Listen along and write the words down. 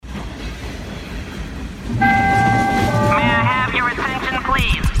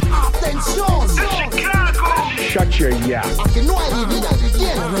Shut your yap. You know I live in a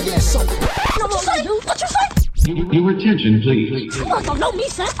game already or something. What you say? Your attention, please. You don't know me,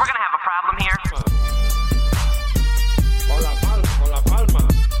 son. We're gonna have a problem here. Con la palma. Con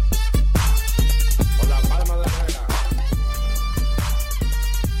la palma de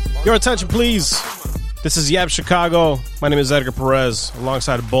la Your attention, please. This is Yap Chicago. My name is Edgar Perez,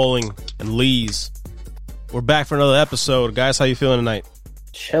 alongside Bowling and Lees. We're back for another episode. Guys, how you feeling tonight?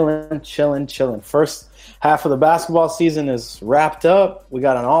 Chilling. First half of the basketball season is wrapped up. We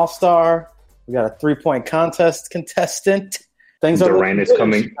got an all-star. We got a three-point contest contestant. Things are Durant is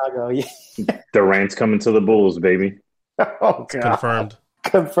coming. Durant's coming to the Bulls, baby. Oh, God.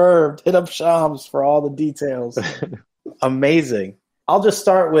 Confirmed. Hit up Shams for all the details. Amazing. I'll just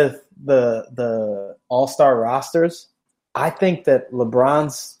start with the all-star rosters. I think that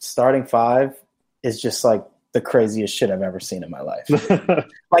LeBron's starting five is just like the craziest shit I've ever seen in my life.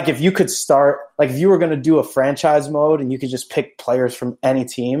 Like if you were going to do a franchise mode and you could just pick players from any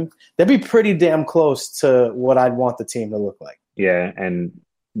team, they'd be pretty damn close to what I'd want the team to look like. Yeah, and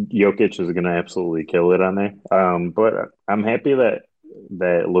Jokic is going to absolutely kill it on there. But I'm happy that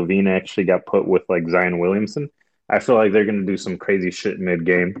Levine actually got put with like Zion Williamson. I feel like they're going to do some crazy shit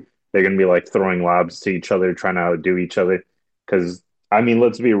mid-game. They're going to be like throwing lobs to each other, trying to outdo each other. Because, I mean,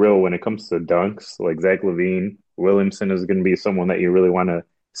 let's be real, when it comes to dunks, like Zach LaVine, Williamson is going to be someone that you really want to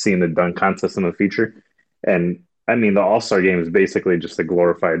see in the dunk contest in the future. And, I mean, the All-Star game is basically just a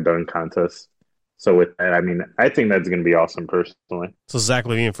glorified dunk contest. So with that, I mean, I think that's going to be awesome personally. So Zach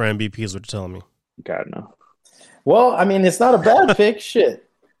LaVine for MVP is what you're telling me. God, no. Well, I mean, it's not a bad pick. Shit.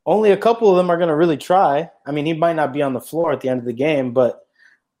 Only a couple of them are going to really try. I mean, he might not be on the floor at the end of the game, but,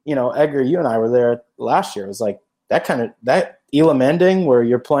 you know, Edgar, you and I were there last year. It was like that Elam ending where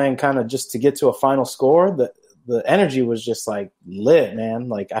you're playing kind of just to get to a final score. The energy was just like lit, man.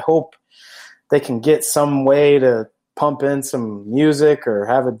 Like, I hope they can get some way to pump in some music or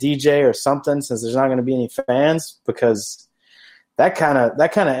have a DJ or something, since there's not going to be any fans, because that kind of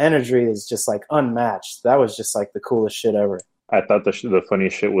energy is just like unmatched. That was just like the coolest shit ever. I thought the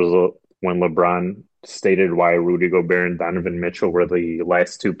funniest shit was when LeBron stated why Rudy Gobert and Donovan Mitchell were the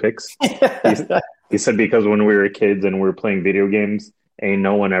last two picks. He said because when we were kids and we were playing video games, ain't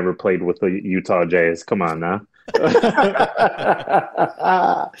no one ever played with the Utah Jazz. Come on now.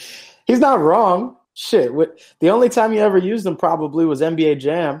 He's not wrong. Shit. The only time you ever used them probably was NBA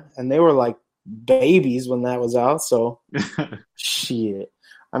Jam, and they were like babies when that was out. So, shit.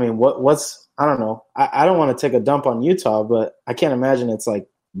 I mean, what's I don't know. I don't want to take a dump on Utah, but I can't imagine it's like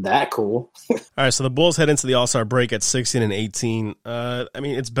that cool. All right, so the Bulls head into the All-Star break at 16-18. I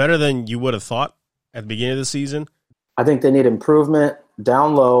mean, it's better than you would have thought at the beginning of the season. I think they need improvement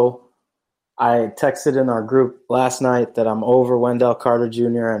down low. I texted in our group last night that I'm over Wendell Carter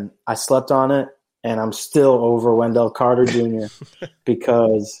Jr., and I slept on it, and I'm still over Wendell Carter Jr.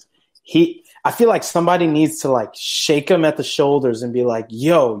 because I feel like somebody needs to like shake him at the shoulders and be like,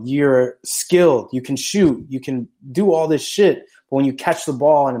 yo, you're skilled. You can shoot. You can do all this shit. But when you catch the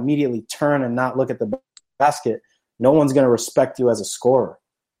ball and immediately turn and not look at the basket, no one's going to respect you as a scorer.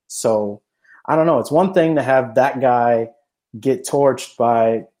 So I don't know. It's one thing to have that guy get torched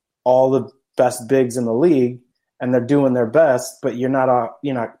by all the best bigs in the league and they're doing their best, but you're not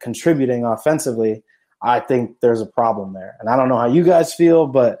contributing offensively. I think there's a problem there. And I don't know how you guys feel,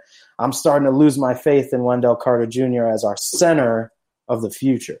 but I'm starting to lose my faith in Wendell Carter Jr. as our center of the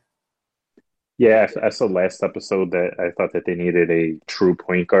future. Yeah, I saw last episode that I thought that they needed a true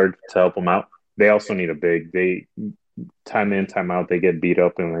point guard to help them out. They also need a big. They time in, time out, they get beat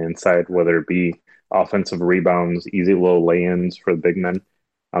up on the inside, whether it be offensive rebounds, easy little lay-ins for the big men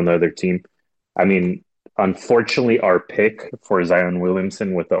on the other team. I mean, unfortunately, our pick for Zion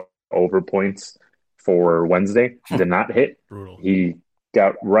Williamson with the over points for Wednesday did not hit. Brutal. He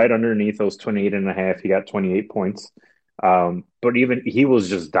got right underneath those 28.5. He got 28 points. But even he was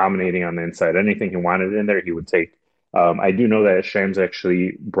just dominating on the inside. Anything he wanted in there, he would take. I do know that Shams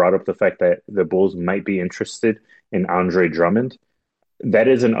actually brought up the fact that the Bulls might be interested in Andre Drummond. That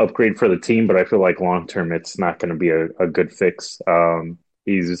is an upgrade for the team, but I feel like long-term it's not going to be a good fix.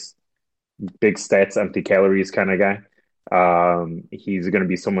 He's big stats, empty calories kind of guy. He's going to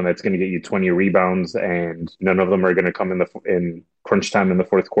be someone that's going to get you 20 rebounds, and none of them are going to come in crunch time in the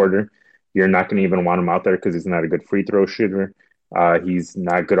fourth quarter. You're not going to even want him out there because he's not a good free throw shooter. He's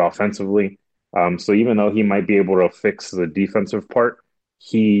not good offensively. So even though he might be able to fix the defensive part,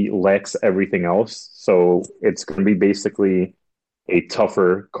 he lacks everything else. So it's going to be basically a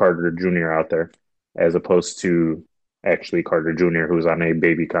tougher Carter Jr. out there as opposed to actually Carter Jr., who's on a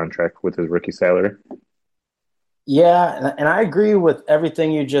baby contract with his rookie salary. Yeah, and I agree with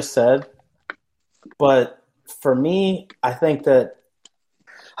everything you just said. But for me, I think that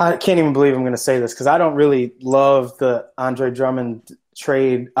I can't even believe I'm going to say this because I don't really love the Andre Drummond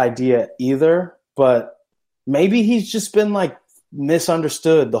trade idea either. But maybe he's just been like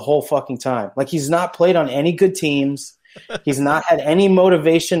misunderstood the whole fucking time. Like he's not played on any good teams. He's not had any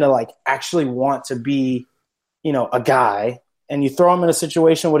motivation to like actually want to be, a guy. And you throw him in a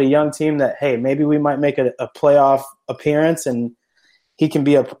situation with a young team that, hey, maybe we might make a playoff appearance and he can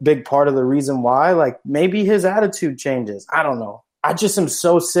be a big part of the reason why. Like maybe his attitude changes. I don't know. I just am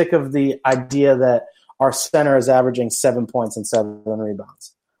so sick of the idea that our center is averaging 7 points and 7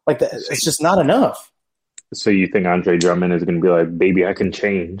 rebounds. Like it's just not enough. So you think Andre Drummond is going to be like, baby, I can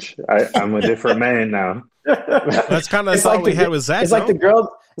change. I'm a different man now. That's kind of the thought we had with Zach. It's like the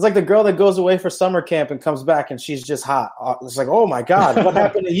girl. It's like the girl that goes away for summer camp and comes back and she's just hot. It's like, oh my God, what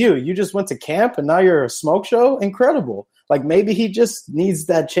happened to you? You just went to camp and now you're a smoke show? Incredible. Like maybe he just needs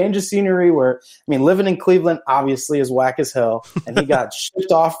that change of scenery where, living in Cleveland obviously is whack as hell. And he got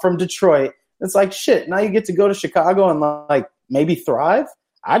shipped off from Detroit. It's like, shit, now you get to go to Chicago and like maybe thrive.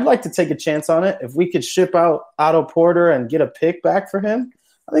 I'd like to take a chance on it. If we could ship out Otto Porter and get a pick back for him,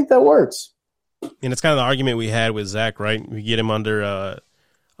 I think that works. And it's kind of the argument we had with Zach, right? We get him under a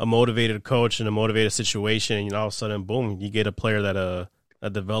motivated coach in a motivated situation, and all of a sudden, boom, you get a player that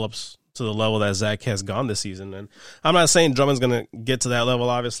develops to the level that Zach has gone this season. And I'm not saying Drummond's going to get to that level,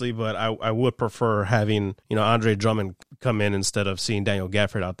 obviously, but I would prefer having, Andre Drummond come in instead of seeing Daniel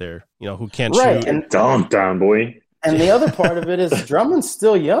Gafford out there, who can't shoot. And down, boy. And the other part of it is Drummond's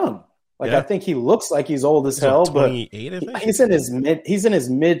still young. Like, yeah. I think he looks like he's old as hell, but he's in his mid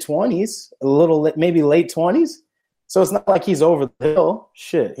 20s, a little maybe late 20s. So it's not like he's over the hill.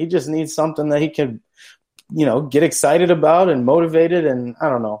 Shit, he just needs something that he can, get excited about and motivated. And I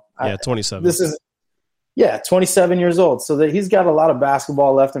don't know. Yeah, 27. 27 years old. So that he's got a lot of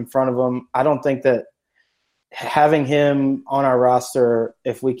basketball left in front of him. I don't think that having him on our roster,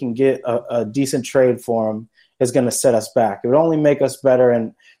 if we can get a decent trade for him, is going to set us back. It would only make us better.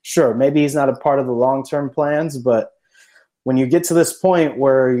 And sure, maybe he's not a part of the long-term plans, but when you get to this point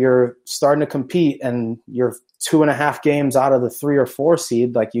where you're starting to compete and you're 2.5 games out of the 3 or 4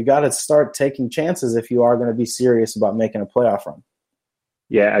 seed, like you got to start taking chances if you are going to be serious about making a playoff run.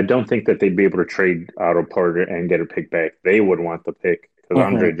 Yeah, I don't think that they'd be able to trade Otto Porter and get a pick back. They would want the pick because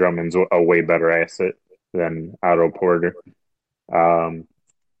Andre Drummond's a way better asset than Otto Porter.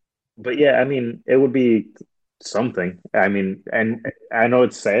 But yeah, it would be something. And I know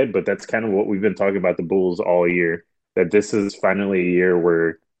it's sad, but that's kind of what we've been talking about the Bulls all year, that this is finally a year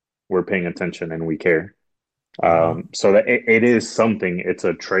where we're paying attention and we care. So that it is something. It's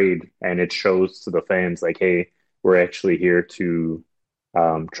a trade, and it shows to the fans like, hey, we're actually here to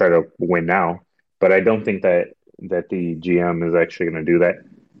try to win now. But I don't think that the GM is actually going to do that.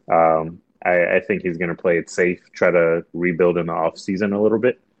 I think he's going to play it safe, try to rebuild in the offseason a little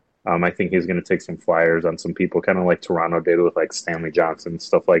bit. I think he's going to take some flyers on some people, kind of like Toronto did with like Stanley Johnson,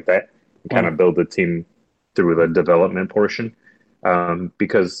 stuff like that, and kind of build the team through the development portion.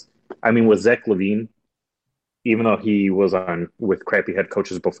 Because, with Zach LaVine, even though he was on with crappy head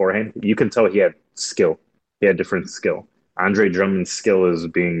coaches beforehand, you can tell he had skill. He had different skill. Andre Drummond's skill is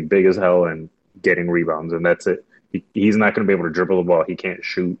being big as hell and getting rebounds, and that's it. He's not going to be able to dribble the ball. He can't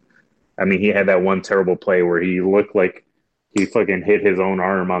shoot. He had that one terrible play where he looked like he fucking hit his own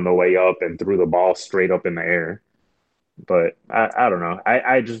arm on the way up and threw the ball straight up in the air. But I don't know.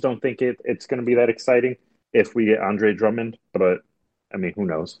 I just don't think it's going to be that exciting if we get Andre Drummond. But, who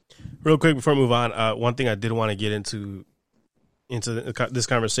knows? Real quick before we move on, one thing I did want to get into this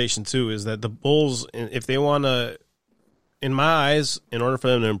conversation, too, is that the Bulls, if they want to, in my eyes, in order for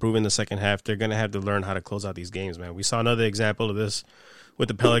them to improve in the second half, they're going to have to learn how to close out these games, man. We saw another example of this with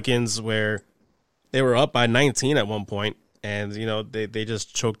the Pelicans where they were up by 19 at one point, and, they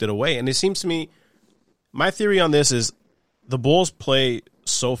just choked it away. And it seems to me, my theory on this is the Bulls play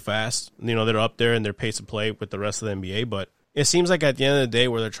so fast. They're up there in their pace of play with the rest of the NBA, but it seems like at the end of the day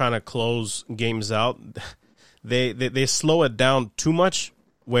where they're trying to close games out, they slow it down too much,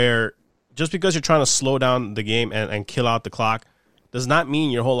 where just because you're trying to slow down the game and kill out the clock does not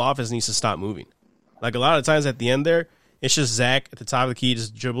mean your whole offense needs to stop moving. Like a lot of times at the end there, it's just Zach at the top of the key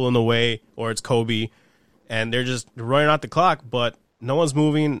just dribbling away, or it's Kobe, and they're just running out the clock, but no one's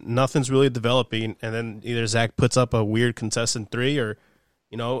moving, nothing's really developing, and then either Zach puts up a weird contested three, or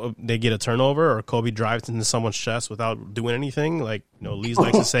they get a turnover, or Kobe drives into someone's chest without doing anything. Like, Lee's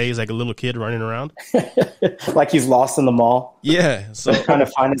likes to say he's like a little kid running around. Like he's lost in the mall. Yeah. So trying to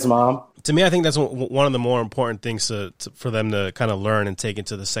find his mom. To me, I think that's one of the more important things for them to kind of learn and take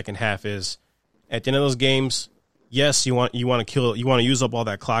into the second half is at the end of those games, yes, you want to use up all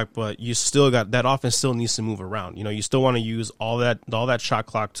that clock, but you still got that offense still needs to move around. You still want to use all that shot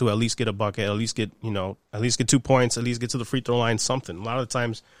clock to at least get a bucket, at least get 2 points, at least get to the free throw line, something. A lot of the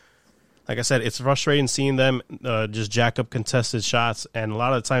times, like I said, it's frustrating seeing them just jack up contested shots, and a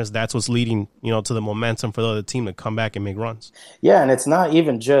lot of the times that's what's leading, to the momentum for the other team to come back and make runs. Yeah, and it's not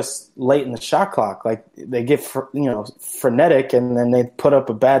even just late in the shot clock. Like they get frenetic, and then they put up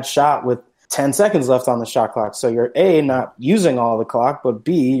a bad shot with 10 seconds left on the shot clock. So you're A, not using all the clock, but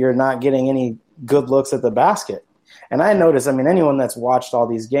B, you're not getting any good looks at the basket. And I notice, anyone that's watched all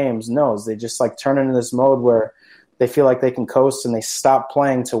these games knows they just turn into this mode where they feel like they can coast and they stop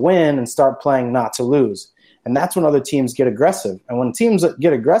playing to win and start playing not to lose. And that's when other teams get aggressive. And when teams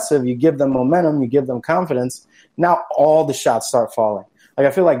get aggressive, you give them momentum, you give them confidence. Now all the shots start falling.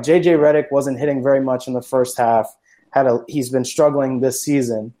 I feel like JJ Redick wasn't hitting very much in the first half. He's been struggling this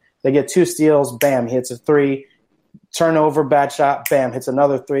season. They get 2 steals, bam, he hits a 3. Turnover, bad shot, bam, hits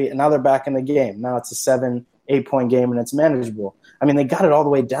another 3. And now they're back in the game. Now it's a 7-8 point game and it's manageable. They got it all the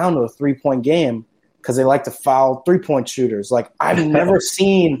way down to a 3-point game because they like to foul 3-point shooters. I've never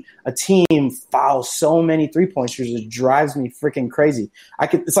seen a team foul so many 3-point shooters. It drives me freaking crazy.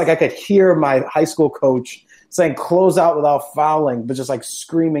 It's like I could hear my high school coach saying close out without fouling, but just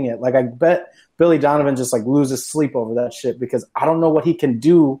screaming it. I bet Billy Donovan just loses sleep over that shit because I don't know what he can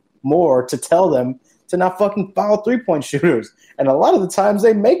do more to tell them to not fucking foul 3-point shooters. And a lot of the times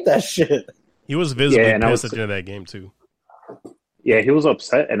they make that shit. He was visibly pissed at the end of that game too. Yeah, he was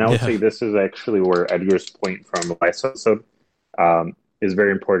upset. And I would say this is actually where Edgar's point from last episode is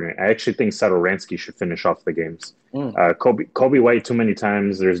very important. I actually think Satoransky should finish off the games. Kobe White too many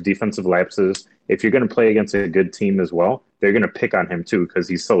times. There's defensive lapses. If you're going to play against a good team as well, they're going to pick on him too because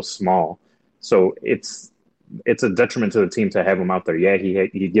he's so small. So it's a detriment to the team to have him out there. Yeah,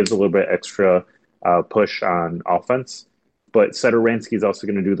 he gives a little bit extra push on offense, but Satoransky is also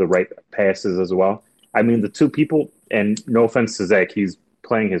going to do the right passes as well. The two people, and no offense to Zach, he's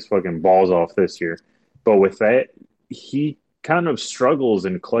playing his fucking balls off this year. But with that, he kind of struggles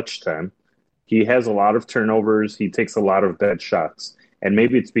in clutch time. He has a lot of turnovers. He takes a lot of bad shots. And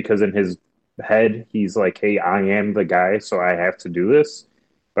maybe it's because in his head, he's like, hey, I am the guy, so I have to do this.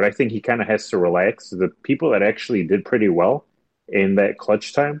 But I think he kind of has to relax. The people that actually did pretty well in that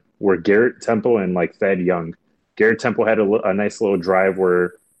clutch time were Garrett Temple and Thad Young. Garrett Temple had a nice little drive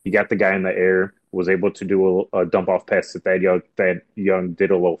where he got the guy in the air, was able to do a dump-off pass to Thad Young. Thad Young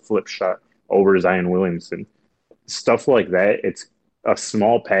did a little flip shot over Zion Williamson. Stuff like that, it's a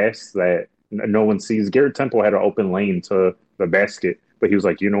small pass that no one sees. Garrett Temple had an open lane to the basket, but he was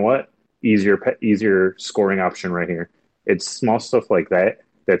like, you know what? Easier scoring option right here. It's small stuff like that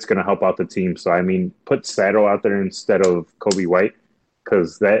that's going to help out the team. So, put Sato out there instead of Kobe White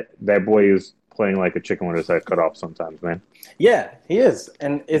because that boy is playing like a chicken with his head cut off sometimes, man. Yeah, he is.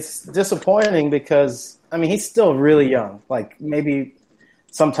 And it's disappointing because, he's still really young. Maybe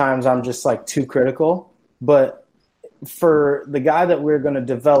sometimes I'm just, too critical. But for the guy that we're going to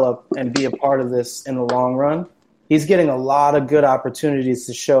develop and be a part of this in the long run, he's getting a lot of good opportunities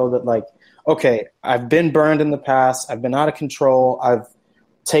to show that, okay, I've been burned in the past. I've been out of control. I've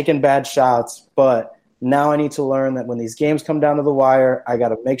taken bad shots, but now I need to learn that when these games come down to the wire, I got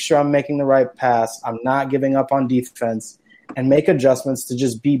to make sure I'm making the right pass. I'm not giving up on defense and make adjustments to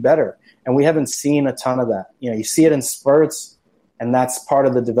just be better. And we haven't seen a ton of that. You see it in spurts, and that's part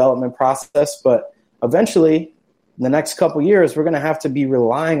of the development process. But eventually, in the next couple years, we're going to have to be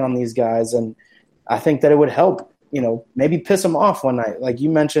relying on these guys. And I think that it would help, maybe piss them off one night. Like you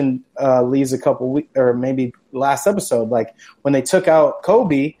mentioned, Lee's a couple weeks, or maybe last episode, when they took out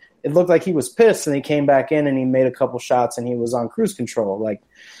Kobe, it looked like he was pissed, and he came back in and he made a couple shots and he was on cruise control.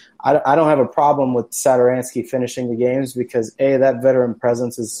 I don't have a problem with Satoransky finishing the games because that veteran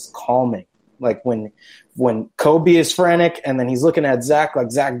presence is calming. When Kobe is frantic and then he's looking at Zach,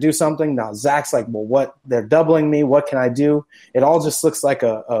 Zach, do something. Now Zach's well, what? They're doubling me. What can I do? It all just looks like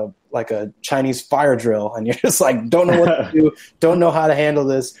a Chinese fire drill, and you're just don't know what to do, don't know how to handle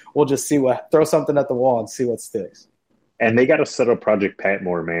this. We'll just throw something at the wall and see what sticks. And they got to set up Project Pat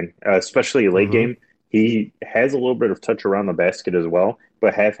more, man. Especially late game, he has a little bit of touch around the basket as well,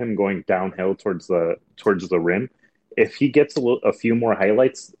 but have him going downhill towards the rim. If he gets a few more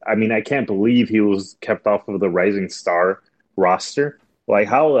highlights, I can't believe he was kept off of the Rising Star roster.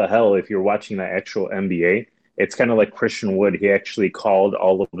 How the hell, if you're watching the actual NBA, it's kind of like Christian Wood. He actually called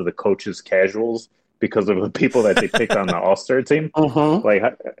all of the coaches casuals because of the people that they picked on the All-Star team. How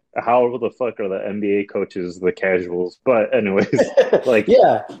the fuck are the NBA coaches the casuals? But anyways,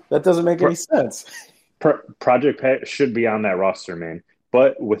 yeah, that doesn't make any sense. Project Pat should be on that roster, man.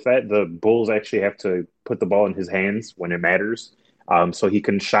 But with that, the Bulls actually have to put the ball in his hands when it matters, so he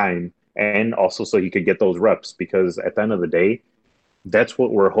can shine, and also so he could get those reps. Because at the end of the day, that's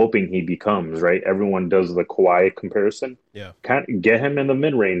what we're hoping he becomes, right? Everyone does the Kawhi comparison. Yeah. Kind of get him in the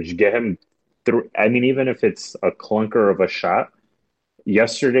mid-range, get him through. I mean, even if it's a clunker of a shot,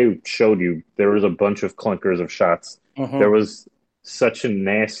 yesterday showed you there was a bunch of clunkers of shots. Mhm. There was such a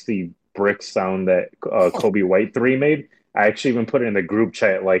nasty brick sound that Kobe White 3 made. I actually even put it in the group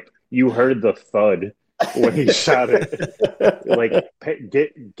chat, like, you heard the thud when he shot it. Like,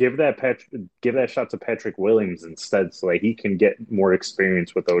 give that shot to Patrick Williams instead, so that he can get more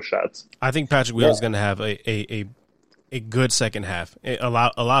experience with those shots. I think Patrick Williams is going to have a good second half, a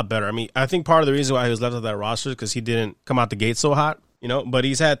lot better. I mean, I think part of the reason why he was left off that roster is because he didn't come out the gate so hot, but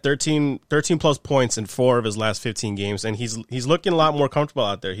he's had 13 plus points in 4 of his last 15 games, and he's looking a lot more comfortable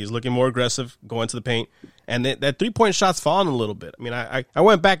out there. He's looking more aggressive, going to the paint, and that 3-point shot's fallen a little bit. I mean, I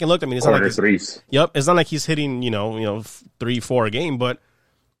went back and looked. I mean, it's Corner not like threes. Yep, it's not like he's hitting 3-4 a game, but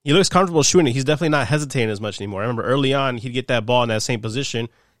he looks comfortable shooting it. He's definitely not hesitating as much anymore. I remember early on he'd get that ball in that same position,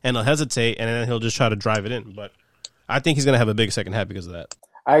 and he'll hesitate, and then he'll just try to drive it in. But I think he's going to have a big second half because of that.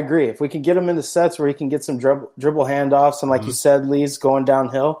 I agree. If we can get him into sets where he can get some dribble handoffs, and like you said, Lee's going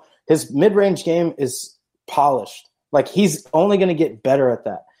downhill, his mid-range game is polished. Like, he's only going to get better at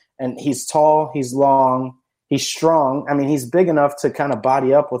that. And he's tall, he's long, he's strong. I mean, he's big enough to kind of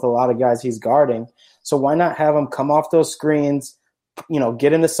body up with a lot of guys he's guarding. So why not have him come off those screens,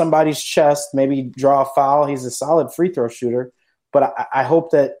 get into somebody's chest, maybe draw a foul. He's a solid free throw shooter. But I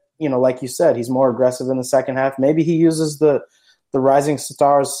hope that, like you said, he's more aggressive in the second half. Maybe he uses the Rising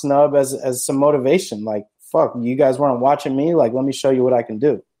Stars snub as some motivation. Like, fuck, you guys weren't watching me. Like, let me show you what I can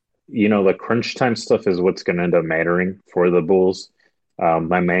do. The crunch time stuff is what's going to end up mattering for the Bulls.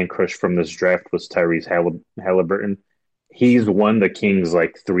 My man crush from this draft was Tyrese Halliburton. He's won the Kings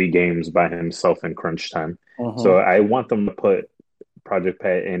like 3 games by himself in crunch time. So I want them to put Project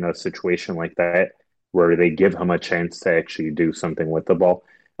Pat in a situation like that where they give him a chance to actually do something with the ball.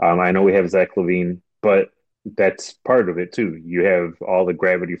 I know we have Zach LaVine, but that's part of it too. You have all the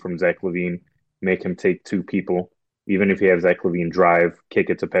gravity from Zach LaVine, make him take 2 people. Even if you have Zach LaVine drive,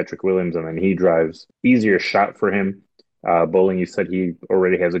 kick it to Patrick Williams, and then he drives. Easier shot for him. Bowling, you said he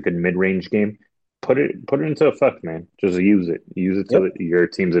already has a good mid-range game. Put it into effect, man. Just use it. Use it to your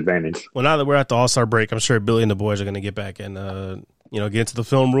team's advantage. Well, now that we're at the All-Star break, I'm sure Billy and the boys are going to get back and get into the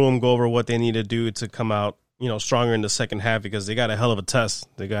film room, go over what they need to do to come out stronger in the second half, because they got a hell of a test.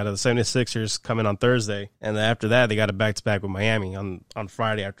 They got the 76ers coming on Thursday, and then after that, they got a back-to-back with Miami on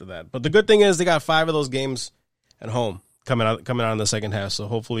Friday after that. But the good thing is they got 5 of those games at home coming out in the second half. So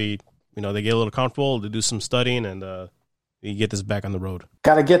hopefully, they get a little comfortable, they do some studying, and you get this back on the road.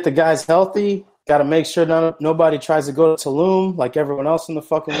 Got to get the guys healthy. Got to make sure nobody tries to go to Tulum like everyone else in the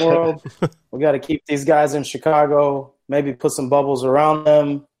fucking world. We got to keep these guys in Chicago, maybe put some bubbles around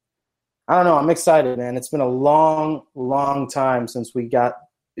them. I don't know. I'm excited, man. It's been a long, long time since we got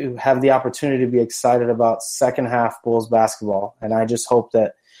to have the opportunity to be excited about second half Bulls basketball. And I just hope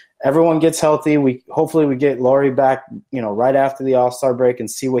that everyone gets healthy. Hopefully we get Laurie back, right after the All-Star break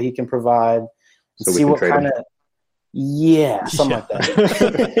and see what he can provide. And So see we what can kind of something like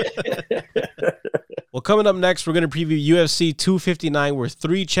that. Well, coming up next, we're going to preview UFC 259, where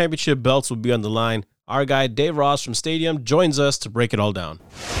 3 championship belts will be on the line. Our guy, Dave Ross from Stadium, joins us to break it all down.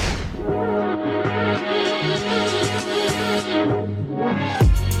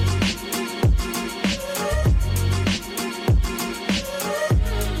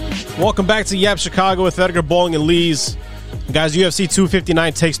 Welcome back to Yap Chicago with Edgar, Bowling, and Lees. Guys, UFC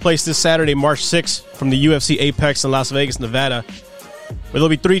 259 takes place this Saturday, March 6th, from the UFC Apex in Las Vegas, Nevada, where there'll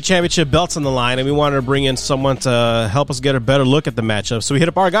be 3 championship belts on the line, and we wanted to bring in someone to help us get a better look at the matchup. So we hit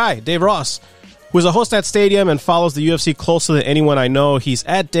up our guy, Dave Ross, who is a host at Stadium and follows the UFC closer than anyone I know. He's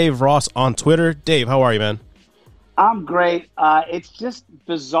at Dave Ross on Twitter. Dave, how are you, man? I'm great. It's just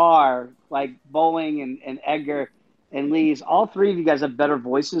bizarre, like Bowling and Edgar and Lee's. All 3 of you guys have better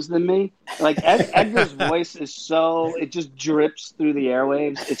voices than me. Like Edgar's voice is it just drips through the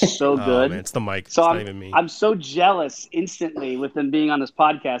airwaves. It's so good. Man, it's the mic. So it's I'm, not even me. I'm so jealous instantly with them being on this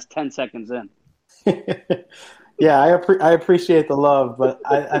podcast 10 seconds in. Yeah, I appreciate the love, but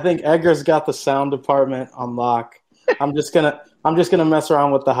I think Edgar's got the sound department on lock. I'm just gonna mess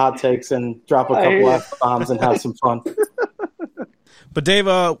around with the hot takes and drop a couple F-bombs and have some fun. But Dave,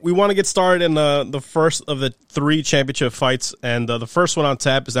 we want to get started in the first of the 3 championship fights, and the first one on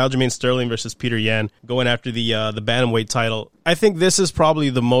tap is Aljamain Sterling versus Peter Yan, going after the bantamweight title. I think this is probably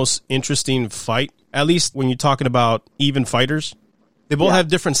the most interesting fight, at least when you're talking about even fighters. They both have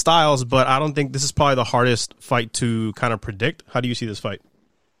different styles, but I don't think this is probably the hardest fight to kind of predict. How do you see this fight?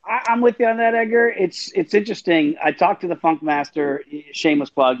 I'm with you on that, Edgar. It's interesting. I talked to the Funk Master. Shameless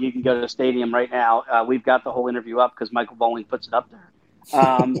plug. You can go to the stadium right now. We've got the whole interview up because Michael Bowling puts it up there.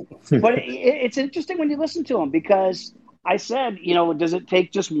 But it's interesting when you listen to him because I said, does it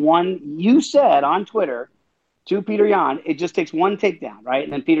take just one? You said on Twitter to Peter Yan, it just takes one takedown, right?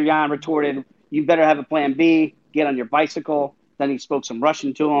 And then Peter Yan retorted, you better have a plan B, get on your bicycle. Then he spoke some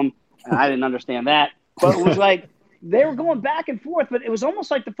Russian to him, and I didn't understand that. But it was like they were going back and forth, but it was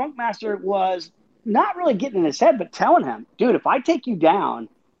almost like the Funk Master was not really getting in his head, but telling him, dude, if I take you down,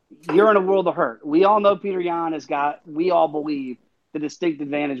 you're in a world of hurt. We all know Peter Yan has got, we all believe, the distinct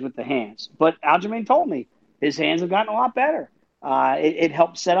advantage with the hands. But Aljamain told me his hands have gotten a lot better. It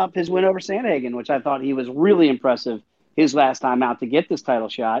helped set up his win over Sandhagen, which I thought he was really impressive his last time out to get this title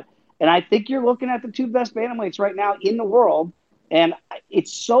shot. And I think you're looking at the two best bantamweights right now in the world. And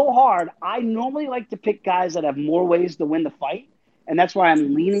it's so hard. I normally like to pick guys that have more ways to win the fight. And that's why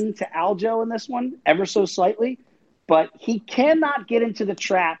I'm leaning to Aljo in this one ever so slightly. But he cannot get into the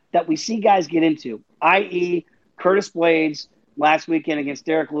trap that we see guys get into, i.e. Curtis Blades last weekend against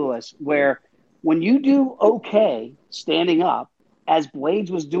Derek Lewis, where when you do okay standing up, as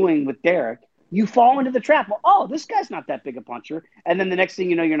Blades was doing with Derek, you fall into the trap. Well, oh, this guy's not that big a puncher. And then the next thing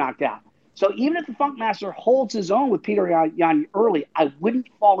you know, you're knocked out. So even if the Funk Master holds his own with Peter Yan early, I wouldn't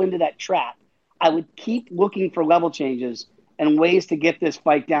fall into that trap. I would keep looking for level changes and ways to get this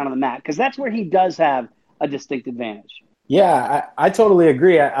fight down on the mat because that's where he does have a distinct advantage. Yeah, I totally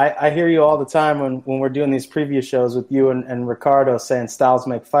agree. I hear you all the time when we're doing these preview shows with you and Ricardo saying styles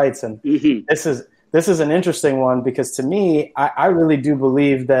make fights. And this is an interesting one because to me, I really do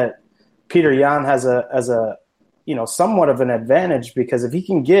believe that Peter Yan has a somewhat of an advantage because if he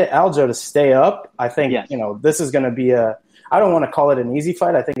can get Aljo to stay up, I think, this is going to be I don't want to call it an easy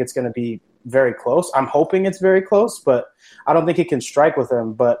fight. I think it's going to be very close. I'm hoping it's very close, but I don't think he can strike with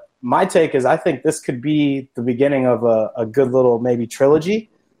him. But my take is I think this could be the beginning of a good little maybe trilogy.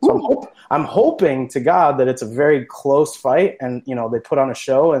 So I'm hoping to God that it's a very close fight and, they put on a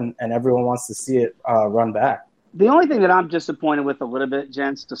show and everyone wants to see it run back. The only thing that I'm disappointed with a little bit,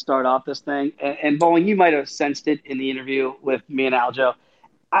 gents, to start off this thing, and Bowling, you might have sensed it in the interview with me and Aljo.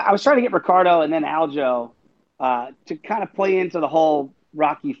 I was trying to get Ricardo and then Aljo to kind of play into the whole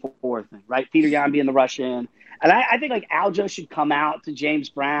Rocky IV thing, right? Peter Yan being the Russian. And I think like Aljo should come out to James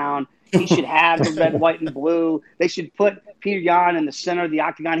Brown. He should have the red, white, and blue. They should put Peter Yan in the center of the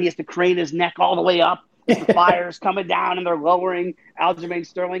octagon. He has to crane his neck all the way up. The fire's coming down and they're lowering Aljamain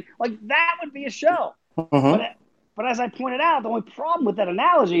Sterling. Like that would be a show. But as I pointed out, the only problem with that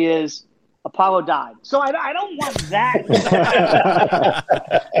analogy is Apollo died. So I don't want that.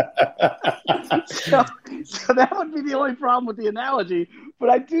 so that would be the only problem with the analogy. But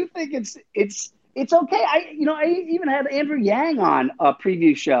I do think it's okay. I even had Andrew Yang on a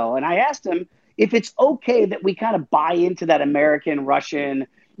preview show, and I asked him if it's okay that we kind of buy into that American, Russian,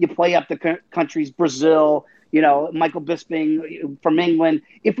 you play up the countries, Brazil, Michael Bisping from England.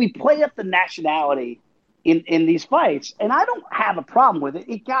 If we play up the nationality in these fights, and I don't have a problem with it.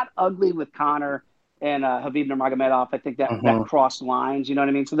 It got ugly with Conor and Khabib Nurmagomedov. I think that crossed lines, you know what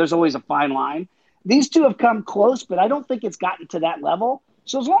I mean? So there's always a fine line. These two have come close, but I don't think it's gotten to that level.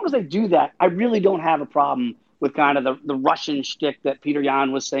 So as long as they do that, I really don't have a problem with kind of the Russian shtick that Peter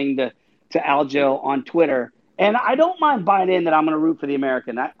Yan was saying to Aljo on Twitter. And I don't mind buying in that I'm going to root for the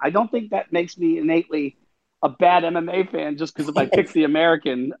American. I don't think that makes me innately a bad MMA fan just because if I pick the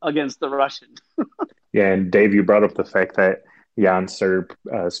American against the Russian. Yeah, and Dave, you brought up the fact that Yan started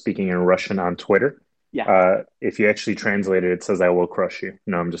speaking in Russian on Twitter. Yeah. If you actually translate it, it says, "I will crush you."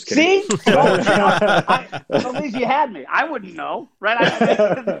 No, I'm just kidding. See? At least you had me. I wouldn't know, right?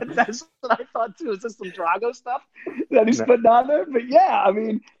 That's what I thought, too. Is this some Drago stuff that he's putting on there? But, yeah, I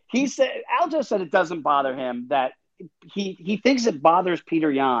mean, Aljo said it doesn't bother him, that he thinks it bothers Peter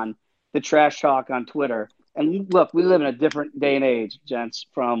Yan, the trash talk on Twitter. And, look, we live in a different day and age, gents,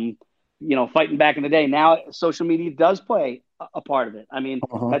 from – fighting back in the day. Now social media does play a part of it. I mean,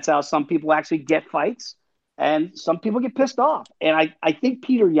 that's how some people actually get fights and some people get pissed off. And I think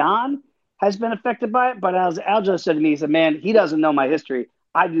Peter Yan has been affected by it. But as Aljo said to me, he said, man, he doesn't know my history.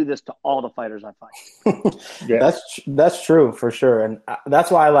 I do this to all the fighters I fight. Yeah. That's true for sure. And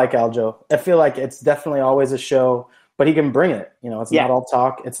that's why I like Aljo. I feel like it's definitely always a show, but he can bring it. It's not all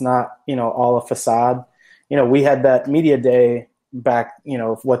talk. It's not, all a facade. We had that media day back,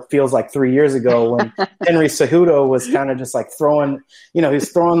 what feels like 3 years ago when Henry Cejudo was kind of just like throwing,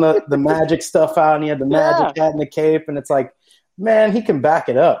 he's throwing the magic stuff out and he had the magic hat and the cape. And it's like, man, he can back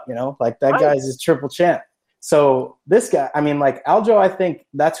it up, like that guy's his triple champ. So this guy, I mean, like Aljo, I think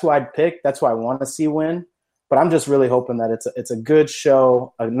that's who I'd pick. That's who I want to see win. But I'm just really hoping that it's a good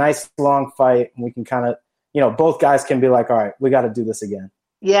show, a nice long fight, and we can kind of, both guys can be like, all right, we got to do this again.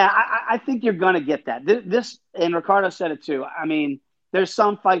 Yeah, I think you're going to get that. This, and Ricardo said it too. I mean, there's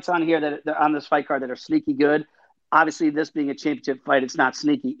some fights on here that are on this fight card that are sneaky good. Obviously, this being a championship fight, it's not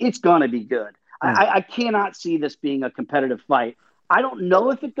sneaky. It's going to be good. I cannot see this being a competitive fight. I don't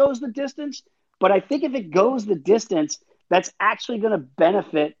know if it goes the distance, but I think if it goes the distance, that's actually going to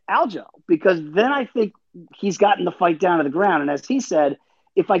benefit Aljo, because then I think he's gotten the fight down to the ground. And as he said,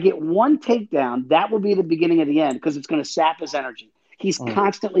 if I get one takedown, that will be the beginning of the end, because it's going to sap his energy. He's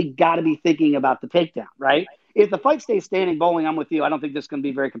constantly got to be thinking about the takedown, right? If the fight stays standing, Bowling, I'm with you. I don't think this is going to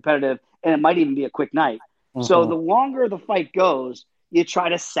be very competitive, and it might even be a quick night. So the longer the fight goes, you try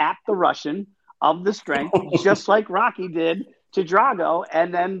to sap the Russian of the strength, just like Rocky did to Drago,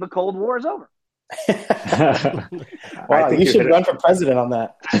 and then the Cold War is over. Wow, you should run for president on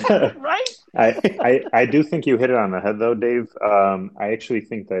that. Right? I do think you hit it on the head, though, Dave. I actually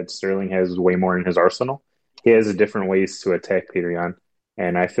think that Sterling has way more in his arsenal. He has different ways to attack Peter Yan,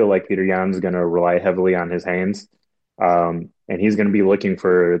 and I feel like Peter Yan's going to rely heavily on his hands, and he's going to be looking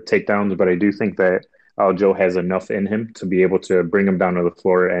for takedowns. But I do think that Aljo has enough in him to be able to bring him down to the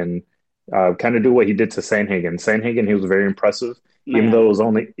floor and kind of do what he did to Sandhagen. Sandhagen, he was very impressive. Man. Even though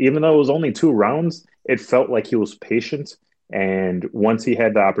it was only 2 rounds, it felt like he was patient. And once he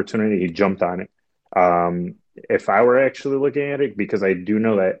had the opportunity, he jumped on it. If I were actually looking at it, because I do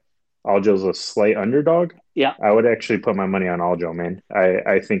know that Aljo's a slight underdog, I would actually put my money on Aljo, man.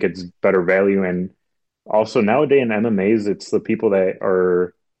 I think it's better value. And also nowadays in MMAs, it's the people that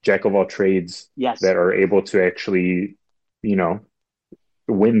are jack of all trades that are able to actually,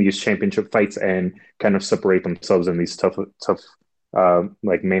 win these championship fights and kind of separate themselves in these tough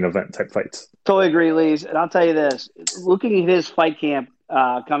like main event type fights. Totally agree, Lees. And I'll tell you this, looking at his fight camp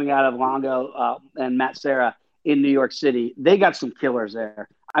coming out of Longo and Matt Serra in New York City, they got some killers there.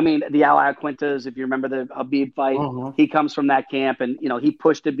 I mean, the Al Quintas, if you remember the Habib fight, he comes from that camp, and, he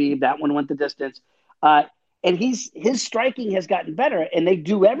pushed Habib. That one went the distance. And his striking has gotten better, and they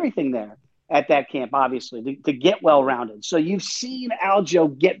do everything there at that camp, obviously, to get well-rounded. So you've seen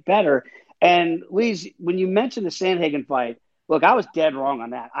Aljo get better. And, Lees, when you mentioned the Sandhagen fight, look, I was dead wrong on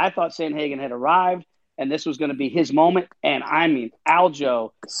that. I thought Sandhagen had arrived, and this was going to be his moment. And, I mean,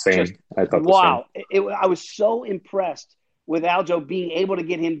 Aljo. Same. I thought wow. I was so impressed with Aljo being able to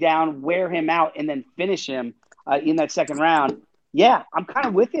get him down, wear him out, and then finish him in that second round. Yeah, I'm kind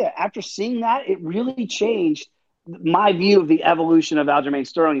of with you. After seeing that, it really changed my view of the evolution of Aljamain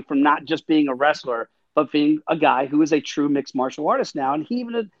Sterling from not just being a wrestler, but being a guy who is a true mixed martial artist now. And he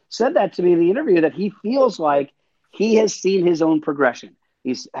even had said that to me in the interview, that he feels like he has seen his own progression.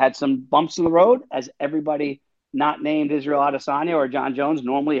 He's had some bumps in the road, as everybody not named Israel Adesanya or John Jones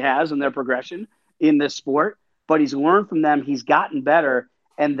normally has in their progression in this sport. But he's learned from them. He's gotten better.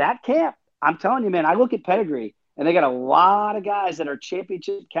 And that camp, I'm telling you, man, I look at pedigree, and they got a lot of guys that are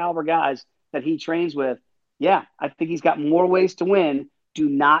championship caliber guys that he trains with. Yeah, I think he's got more ways to win. Do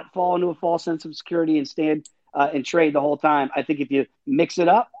not fall into a false sense of security and stand and trade the whole time. I think if you mix it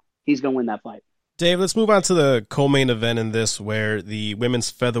up, he's going to win that fight. Dave, let's move on to the co-main event in this, where the women's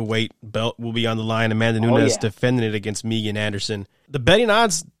featherweight belt will be on the line. Amanda Nunes defending it against Megan Anderson. The betting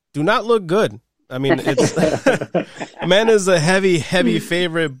odds do not look good. I mean, it's Amanda's a heavy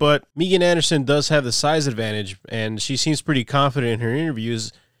favorite, but Megan Anderson does have the size advantage, and she seems pretty confident in her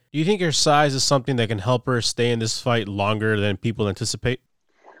interviews. Do you think her size is something that can help her stay in this fight longer than people anticipate?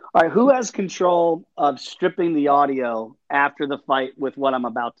 All right, who has control of stripping the audio after the fight with what I'm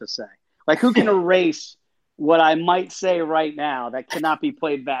about to say? Like, who can erase what I might say right now that cannot be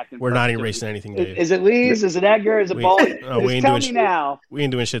played back? We're not erasing anything, Dave. Is it Lees? Is it Edgar? Is it Bowling? Tell me now. We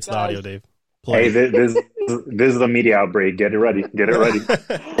ain't doing shit to the audio, Dave. Play. Hey, this is the media outbreak. Get it ready.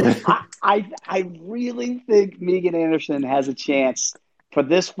 I really think Megan Anderson has a chance for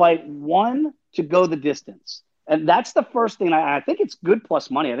this fight, one, to go the distance. And that's the first thing. I think it's good plus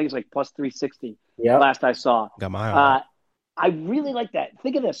money. I think it's like plus 360 last I saw. Got my eye. I really like that.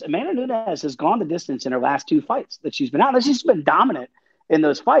 Think of this. Amanda Nunes has gone the distance in her last 2 fights that she's been out. She's been dominant in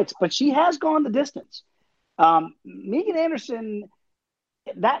those fights, but she has gone the distance. Megan Anderson,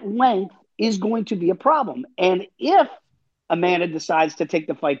 that length is going to be a problem. And if Amanda decides to take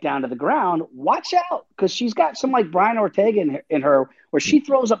the fight down to the ground, watch out, because she's got some like Brian Ortega in her where she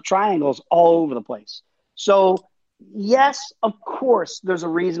throws up triangles all over the place. So, yes, of course, there's a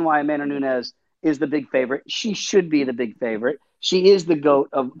reason why Amanda Nunes is the big favorite. She should be the big favorite. She is the GOAT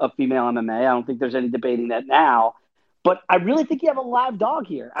of female MMA. I don't think there's any debating that now. But I really think you have a live dog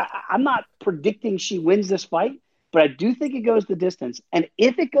here. I'm not predicting she wins this fight, but I do think it goes the distance. And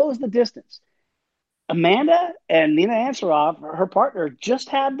if it goes the distance, Amanda and Nina Ansaroff, her partner, just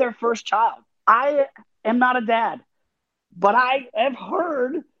had their first child. I am not a dad, but I have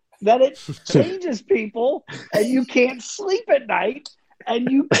heard that it changes people and you can't sleep at night and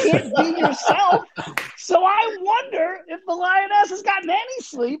you can't be yourself. So I wonder if the Lioness has gotten any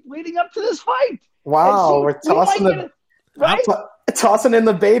sleep leading up to this fight. Wow, we're tossing tossing in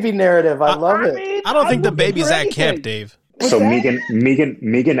the baby narrative. I love it. I don't think the baby's at camp, Dave. So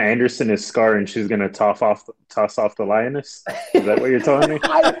Megan Anderson is Scar, and she's going to toss off the Lioness. Is that what you're telling me?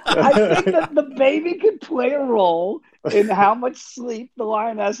 I think that the baby could play a role in how much sleep the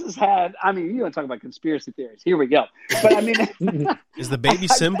Lioness has had. I mean, you want to talk about conspiracy theories? Here we go. But I mean, is the baby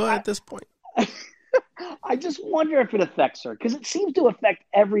Simba at this point? I just wonder if it affects her, because it seems to affect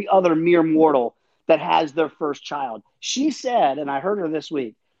every other mere mortal that has their first child. She said, and I heard her this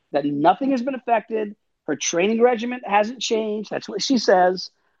week, that nothing has been affected. Her training regimen hasn't changed. That's what she says.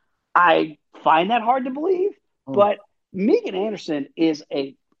 I find that hard to believe. But Megan Anderson is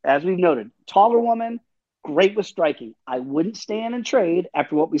as we've noted, taller woman, great with striking. I wouldn't stand and trade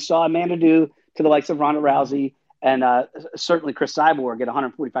after what we saw Amanda do to the likes of Ronda Rousey and certainly Chris Cyborg at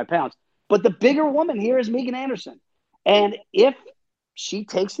 145 pounds. But the bigger woman here is Megan Anderson. And if she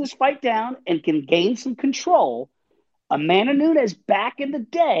takes this fight down and can gain some control, Amanda Nunes back in the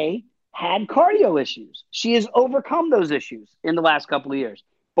day had cardio issues. She has overcome those issues in the last couple of years.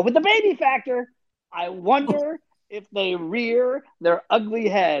 But with the baby factor, I wonder if they rear their ugly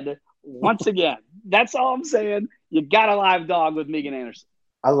head once again. That's all I'm saying. You got a live dog with Megan Anderson.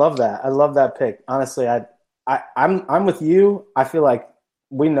 I love that. I love that pick. Honestly, I'm with you. I feel like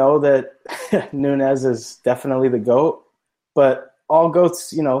we know that Nunes is definitely the GOAT, but all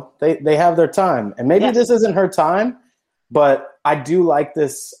GOATs, they have their time. And maybe this isn't her time, but I do like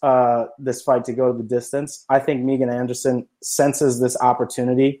this fight to go to the distance. I think Megan Anderson senses this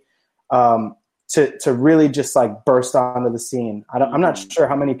opportunity to really just like burst onto the scene. I'm not sure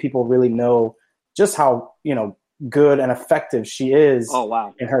how many people really know just how good and effective she is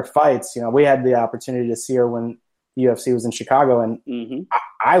in her fights. We had the opportunity to see her when the UFC was in Chicago, and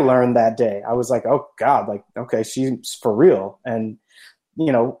I learned that day. I was like, oh God, like, okay, she's for real. And,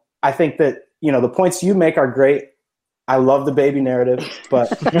 I think that, the points you make are great. I love the baby narrative,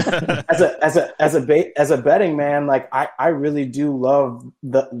 but as a betting man, like I really do love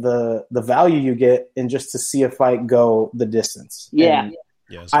the value you get in just to see a fight go the distance. Yeah.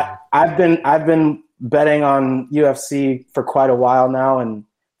 Yes. I've been betting on UFC for quite a while now, and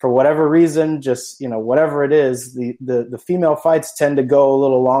for whatever reason, just whatever it is, the female fights tend to go a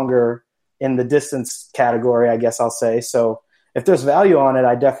little longer in the distance category, I guess I'll say. So if there's value on it,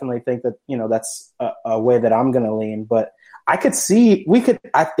 I definitely think that, that's a way that I'm going to lean. But I could see,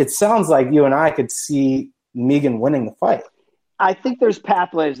 it sounds like you and I could see Megan winning the fight. I think there's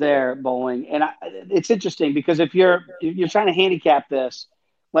pathways there, Bowling. And it's interesting because if you're trying to handicap this,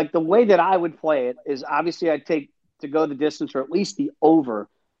 like the way that I would play it is obviously I'd take to go the distance or at least the over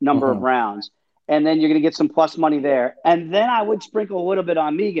number of rounds. And then you're going to get some plus money there. And then I would sprinkle a little bit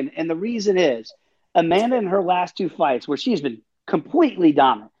on Megan. And the reason is, Amanda in her last two fights where she's been completely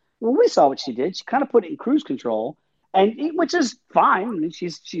dominant. Well, we saw what she did. She kind of put it in cruise control, which is fine. I mean,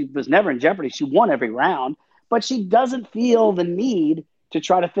 she was never in jeopardy. She won every round, but she doesn't feel the need to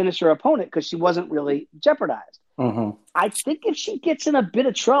try to finish her opponent because she wasn't really jeopardized. I think if she gets in a bit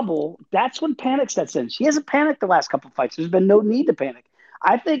of trouble, that's when panic sets in. She hasn't panicked the last couple of fights. There's been no need to panic.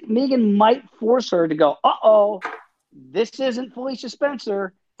 I think Megan might force her to go, this isn't Felicia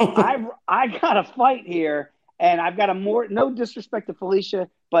Spencer. I got a fight here, and I've got no disrespect to Felicia,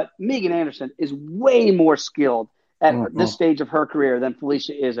 but Megan Anderson is way more skilled at this stage of her career than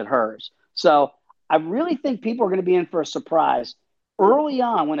Felicia is at hers. So I really think people are going to be in for a surprise early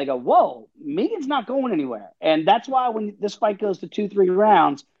on when they go, whoa, Megan's not going anywhere. And that's why when this fight goes to 2-3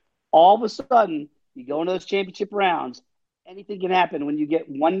 rounds, all of a sudden you go into those championship rounds, anything can happen when you get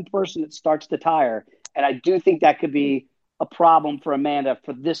one person that starts to tire. And I do think that could be a problem for Amanda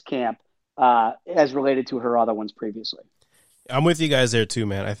for this camp as related to her other ones previously. I'm with you guys there too,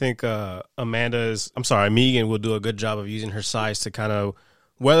 man. I think Megan will do a good job of using her size to kind of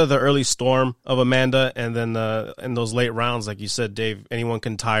weather the early storm of Amanda, and then in those late rounds, like you said, Dave, anyone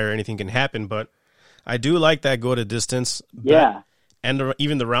can tire, anything can happen. But I do like that go to distance bet, yeah, and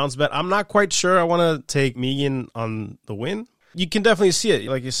even the rounds bet. I'm not quite sure I want to take Megan on the win. You can definitely see it.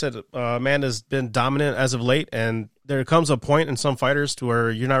 Like you said, Amanda's been dominant as of late, and there comes a point in some fighters to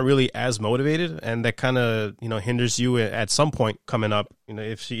where you're not really as motivated, and that kind of hinders you at some point coming up.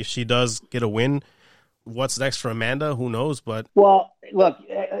 If she does get a win, what's next for Amanda, who knows? But Well, look,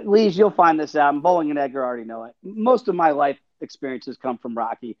 Lees, you'll find this out. And Bowling and Edgar already know it. Most of my life experiences come from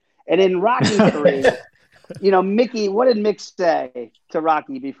Rocky. And in Rocky 3, Mickey, what did Mick say to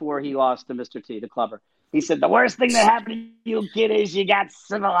Rocky before he lost to Mr. T, the clubber? He said, the worst thing that happened to you, kid, is you got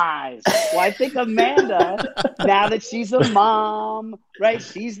civilized. Well, I think Amanda, now that she's a mom, right,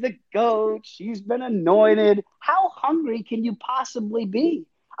 she's the coach, she's been anointed, how hungry can you possibly be?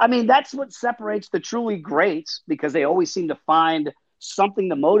 I mean, that's what separates the truly greats, because they always seem to find something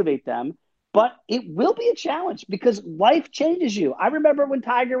to motivate them. But it will be a challenge because life changes you. I remember when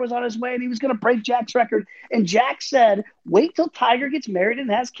Tiger was on his way and he was going to break Jack's record. And Jack said, wait till Tiger gets married and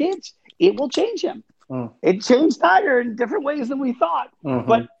has kids. It will change him. It changed Tiger in different ways than we thought.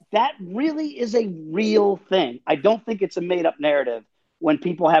 But that really is a real thing. I don't think it's a made-up narrative. When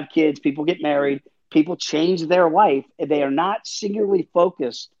people have kids, people get married, people change their life, and they are not singularly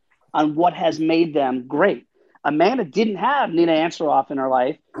focused on what has made them great. Amanda didn't have Nina Ansaroff in her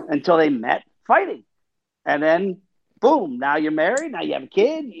life until they met fighting. And then, boom, now you're married, now you have a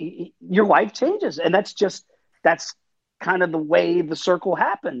kid, your life changes. And that's kind of the way the circle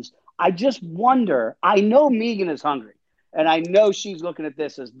happens. I just wonder, I know Megan is hungry, and I know she's looking at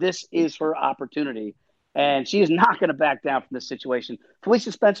this as this is her opportunity, and she is not going to back down from this situation.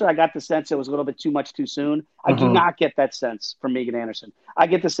 Felicia Spencer, I got the sense it was a little bit too much too soon. I do not get that sense from Megan Anderson. I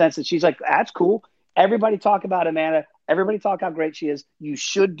get the sense that she's like, that's cool. Everybody talk about Amanda. Everybody talk how great she is. You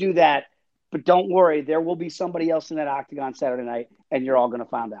should do that, but don't worry. There will be somebody else in that octagon Saturday night, and you're all going to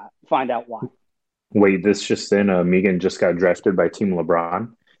find out why. Wait, this just in, Megan just got drafted by Team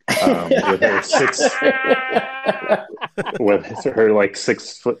LeBron. With her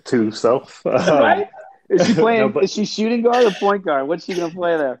 6'2" self. Right? Is she playing? Is she shooting guard or point guard? What's she going to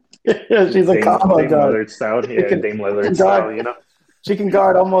play there? She's a combo Dame guard. Lillard style. Yeah, Dame Lillard style. She can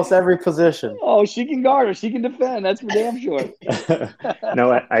guard almost every position. Oh, she can guard or she can defend. That's for damn sure.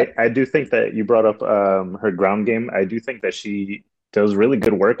 No, I do think that you brought up her ground game. I do think that she does really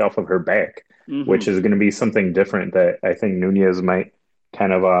good work off of her back, which is going to be something different that I think Nunez might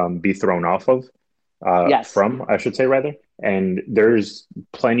kind of be thrown off of from, I should say, rather. And there's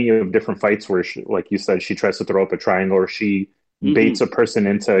plenty of different fights where, like you said, she tries to throw up a triangle or she baits a person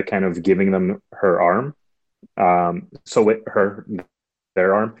into kind of giving them her arm. So with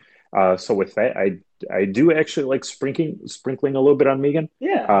their arm. So with that, I do actually like sprinkling a little bit on Megan.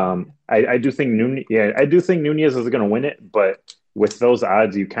 Yeah. I do think Nunez is going to win it, but with those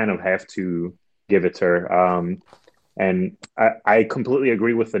odds, you kind of have to give it to her. And I completely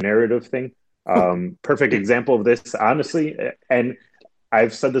agree with the narrative thing. Perfect example of this, honestly. And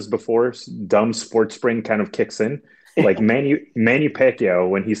I've said this before, dumb sports brain kind of kicks in. Like Manny Pacquiao,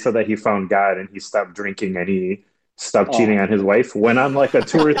 when he said that he found God and he stopped drinking and he stopped cheating on his wife, went on like a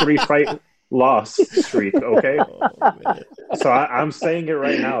 2 or 3 fight loss streak, okay? So I'm saying it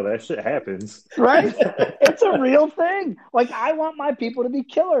right now. That shit happens. Right? It's a real thing. Like, I want my people to be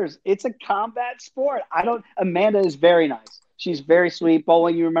killers. It's a combat sport. Amanda is very nice. She's very sweet.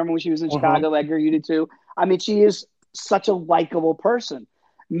 Bowling, you remember when she was in Chicago, Edgar, you did too. I mean, she is such a likable person.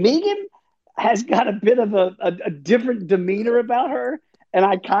 Megan has got a bit of a different demeanor about her, and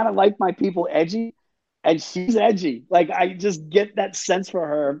I kind of like my people edgy, and she's edgy. Like, I just get that sense for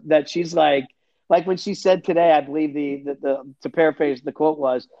her that she's like when she said today, I believe the to paraphrase, the quote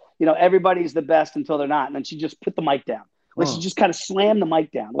was, everybody's the best until they're not, and then she just put the mic down. Like, she just kind of slammed the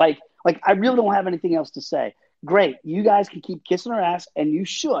mic down. Like I really don't have anything else to say. Great, you guys can keep kissing her ass, and you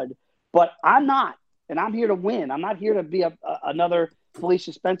should, but I'm not, and I'm here to win. I'm not here to be another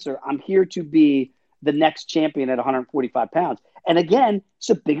Felicia Spencer. I'm here to be the next champion at 145 pounds. And again, it's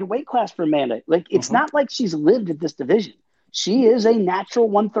a bigger weight class for Amanda. Like, it's not like she's lived at this division. She is a natural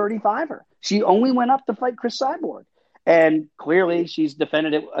 135er. She only went up to fight Chris Cyborg. And clearly she's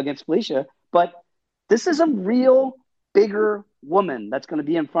defended it against Felicia. But this is a real bigger woman that's going to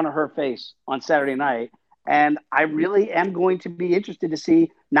be in front of her face on Saturday night. And I really am going to be interested to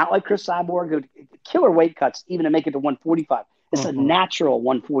see, not like Chris Cyborg, who killer weight cuts even to make it to 145. It's a natural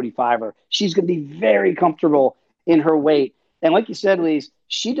 145er. She's going to be very comfortable in her weight. And like you said, Lise,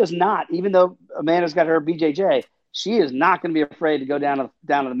 she does not, even though Amanda's got her BJJ, she is not going to be afraid to go down to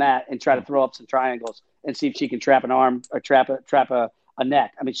the mat and try to throw up some triangles and see if she can trap an arm or trap a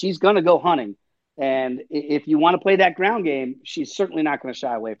neck. I mean, she's going to go hunting. And if you want to play that ground game, she's certainly not going to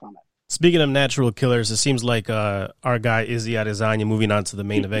shy away from it. Speaking of natural killers, it seems like our guy Izzy Adesanya, moving on to the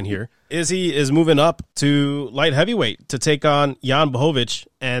main event here. Izzy is moving up to light heavyweight to take on Jan Blachowicz.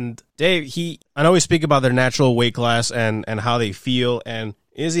 And Dave, I know we speak about their natural weight class and how they feel. And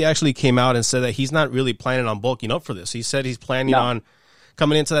Izzy actually came out and said that he's not really planning on bulking up for this. He said he's planning on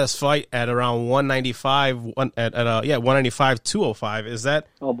coming into this fight at around 195, 195, 205. Is that?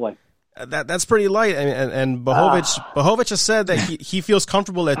 Oh boy. That's pretty light. And Blachowicz has said that he feels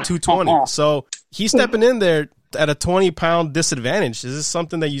comfortable at 220. So he's stepping in there at a 20-pound disadvantage. Is this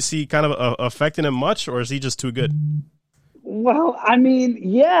something that you see kind of affecting him much, or is he just too good? Well, I mean,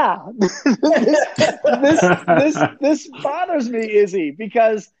 yeah. this bothers me, Izzy,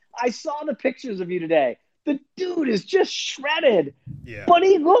 because I saw the pictures of you today. The dude is just shredded, but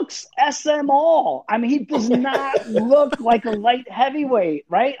he looks SM all. I mean, he does not look like a light heavyweight,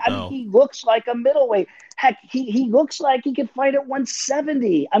 right? I mean, he looks like a middleweight. Heck, he looks like he could fight at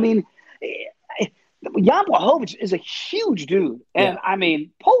 170. I mean, Jan Blachowicz is a huge dude. And, I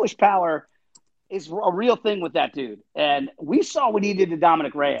mean, Polish power is a real thing with that dude. And we saw what he did to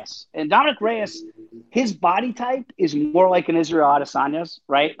Dominic Reyes. And Dominic Reyes, his body type is more like an Israel Adesanya's,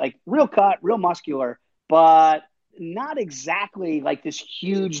 right? Like real cut, real muscular, but not exactly like this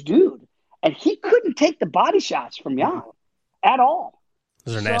huge dude. And he couldn't take the body shots from Jan at all.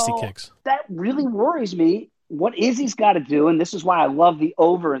 Those are nasty kicks. That really worries me. What Izzy's got to do, and this is why I love the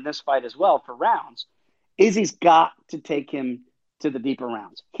over in this fight as well for rounds, Izzy's got to take him to the deeper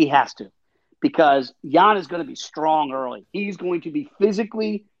rounds. He has to. Because Jan is going to be strong early. He's going to be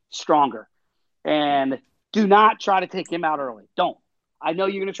physically stronger. And do not try to take him out early. Don't. I know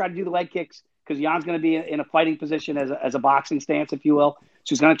you're going to try to do the leg kicks because Jan's going to be in a fighting position as a boxing stance, if you will.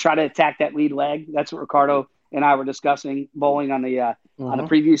 So he's going to try to attack that lead leg. That's what Ricardo and I were discussing bowling on the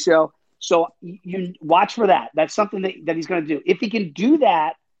preview show. So you watch for that. That's something that he's going to do. If he can do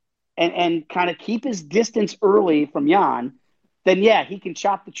that and kind of keep his distance early from Jan, then, he can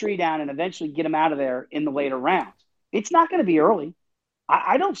chop the tree down and eventually get him out of there in the later rounds. It's not going to be early.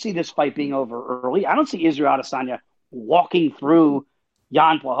 I don't see this fight being over early. I don't see Israel Adesanya walking through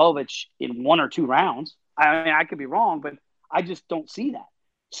Jan Blachowicz in 1 or 2 rounds. I mean, I could be wrong, but I just don't see that.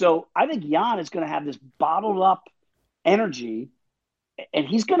 So I think Jan is going to have this bottled up energy, and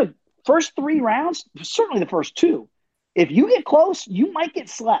he's going to – first 3 rounds, certainly the first 2. If you get close, you might get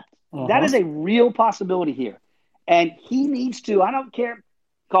slept. That is a real possibility here. And he needs to, I don't care,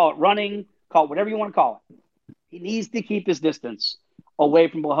 call it running, call it whatever you want to call it. He needs to keep his distance away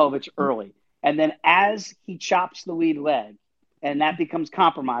from Blachowicz early. And then as he chops the lead leg, and that becomes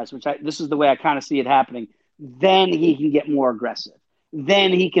compromised, this is the way I kind of see it happening, then he can get more aggressive.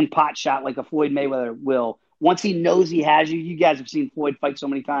 Then he can pot shot like a Floyd Mayweather will. Once he knows he has you, you guys have seen Floyd fight so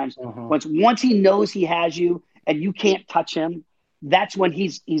many times. Once he knows he has you and you can't touch him, that's when you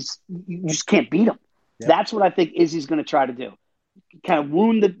just can't beat him. That's what I think Izzy's going to try to do. Kind of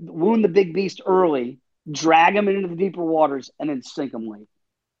wound the big beast early, drag him into the deeper waters, and then sink him late.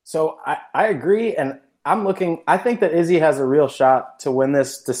 So I agree, and I think that Izzy has a real shot to win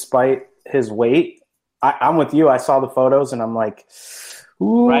this despite his weight. I'm with you. I saw the photos, and I'm like,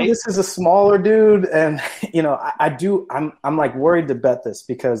 ooh, This is a smaller dude. And, I'm like worried to bet this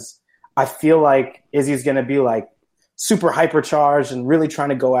because I feel like Izzy's going to be like super hypercharged and really trying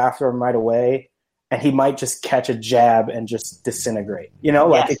to go after him right away. And he might just catch a jab and just disintegrate.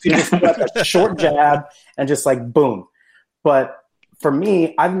 If you just put a short jab and just like boom. But for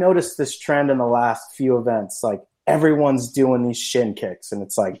me, I've noticed this trend in the last few events. Like everyone's doing these shin kicks, and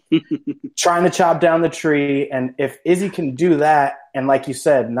it's like trying to chop down the tree. And if Izzy can do that, and like you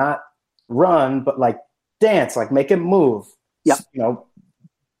said, not run, but like dance, like make it move.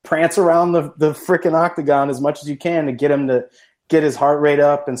 Prance around the freaking octagon as much as you can to get him to get his heart rate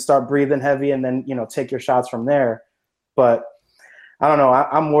up and start breathing heavy, and then, take your shots from there. But I don't know.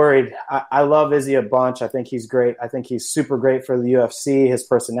 I'm worried. I love Izzy a bunch. I think he's great. I think he's super great for the UFC. His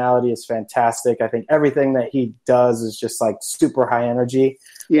personality is fantastic. I think everything that he does is just like super high energy.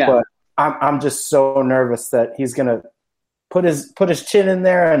 Yeah. But I'm just so nervous that he's going to put his chin in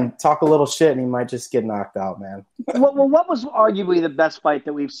there and talk a little shit, and he might just get knocked out, man. Well, what was arguably the best fight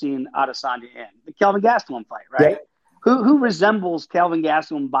that we've seen Adesanya in? The Kelvin Gastelum fight, right? Yeah. Who resembles Kelvin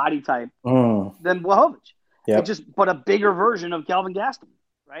Gastelum body type than Blachowicz? Yep. But a bigger version of Kelvin Gastelum,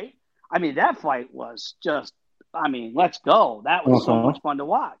 right? I mean, that fight was just, let's go. That was so much fun to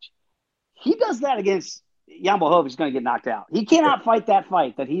watch. He does that against Jan Blachowicz, he's going to get knocked out. He cannot fight that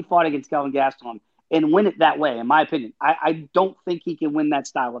fight that he fought against Kelvin Gastelum and win it that way, in my opinion. I don't think he can win that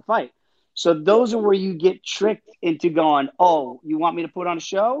style of fight. So those are where you get tricked into going, oh, you want me to put on a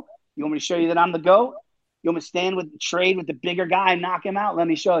show? You want me to show you that I'm the GOAT? You want me to trade with the bigger guy and knock him out? Let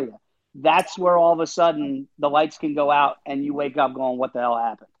me show you. That's where all of a sudden the lights can go out and you wake up going, what the hell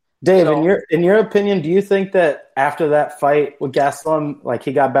happened? Dave, in your opinion, do you think that after that fight with Gastelum, like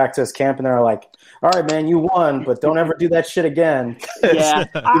he got back to his camp and they were like, all right, man, you won, but don't ever do that shit again. Yeah.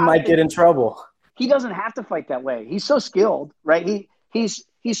 You might get in trouble. He doesn't have to fight that way. He's so skilled, right? he's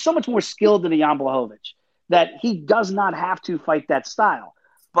so much more skilled than Jan Blachowicz that he does not have to fight that style.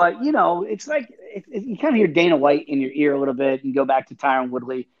 But, you know, it's like you kind of hear Dana White in your ear a little bit and go back to Tyron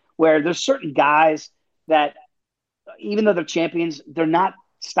Woodley, where there's certain guys that, even though they're champions, they're not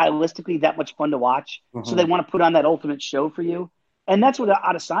stylistically that much fun to watch. Mm-hmm. So they want to put on that ultimate show for you. And that's what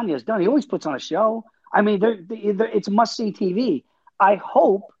Adesanya has done. He always puts on a show. I mean, it's must-see TV. I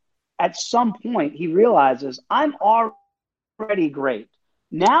hope at some point he realizes I'm already great.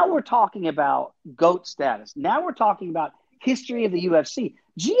 Now we're talking about GOAT status. Now we're talking about history of the UFC.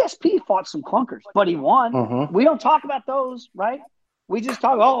 GSP fought some clunkers, but he won. Mm-hmm. We don't talk about those, right? We just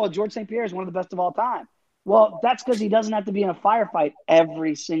talk, George St. Pierre is one of the best of all time. Well, that's because he doesn't have to be in a firefight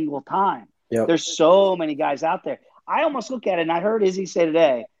every single time. Yep. There's so many guys out there. I almost look at it, and I heard Izzy say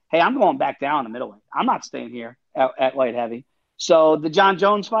today, hey, I'm going back down to middleweight. I'm not staying here at light heavy. So the John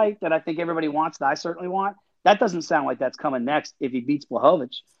Jones fight that I think everybody wants, that I certainly want, that doesn't sound like that's coming next if he beats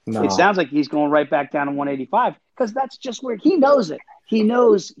Blachowicz. No. It sounds like he's going right back down to 185 because that's just where he knows it. He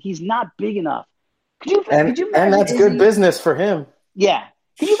knows he's not big enough. Could you imagine and that's Izzy? good business for him. Yeah.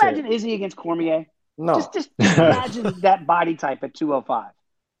 Can you Shit. imagine Izzy against Cormier? No. Just imagine that body type at 205.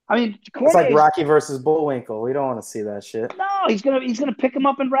 I mean, It's like Rocky versus Bullwinkle. We don't want to see that shit. No, he's gonna pick him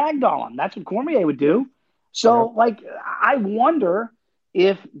up and ragdoll him. That's what Cormier would do. So, I wonder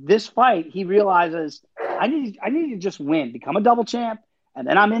if this fight he realizes I need to just win, become a double champ, and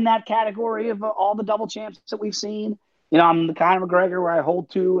then I'm in that category of all the double champs that we've seen. You know, I'm the Conor McGregor where I hold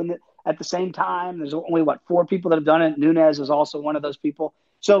two, and at the same time, there's only 4 people that have done it. Nunes is also one of those people.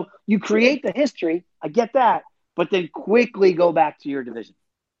 So you create the history. I get that, but then quickly go back to your division.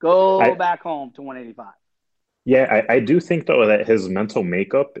 Go back home to 185. Yeah, I do think, though, that his mental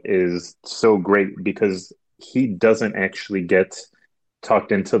makeup is so great because he doesn't actually get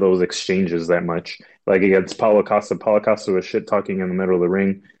talked into those exchanges that much. Like against Paulo Costa was shit-talking in the middle of the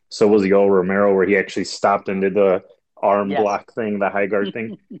ring. So was Yoel Romero, where he actually stopped and did the arm block thing, the high guard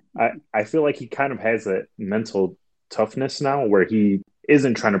thing. I feel like he kind of has that mental toughness now where he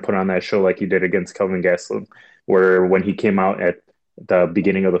isn't trying to put on that show like he did against Kelvin Gastelum, where when he came out at the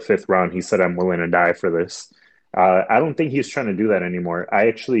beginning of the 5th round, he said, I'm willing to die for this. I don't think he's trying to do that anymore. I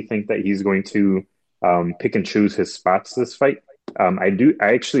actually think that he's going to pick and choose his spots this fight. I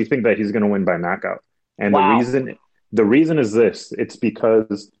actually think that he's going to win by knockout. And the reason is this. It's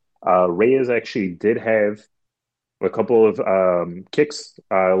because Reyes actually did have a couple of kicks,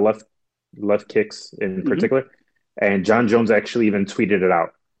 left kicks in particular. And John Jones actually even tweeted it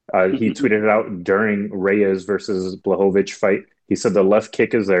out. He tweeted it out during Reyes versus Blachowicz fight. He said the left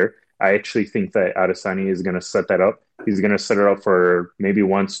kick is there. I actually think that Adesanya is going to set that up. He's going to set it up for maybe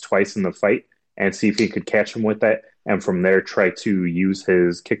once, twice in the fight and see if he could catch him with that. And from there, try to use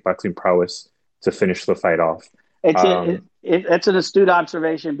his kickboxing prowess to finish the fight off. It's an astute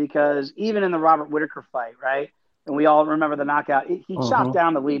observation because even in the Robert Whittaker fight, right, and we all remember the knockout, he chopped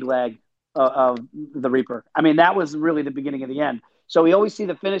down the lead leg of the Reaper. I mean, that was really the beginning of the end. So we always see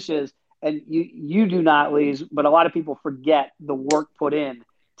the finishes, and you do not, Lees, but a lot of people forget the work put in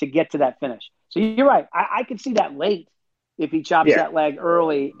to get to that finish. So you're right. I could see that late if he chops that leg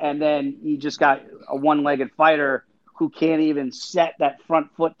early, and then you just got a one-legged fighter who can't even set that front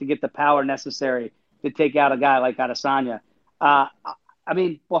foot to get the power necessary to take out a guy like Adesanya. I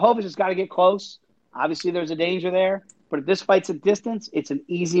mean, Blachowicz has got to get close. Obviously, there's a danger there. But if this fight's at distance, it's an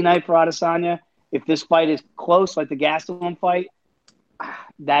easy night for Adesanya. If this fight is close, like the Gastelum fight,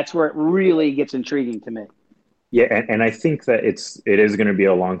 that's where it really gets intriguing to me. Yeah, and I think that it is going to be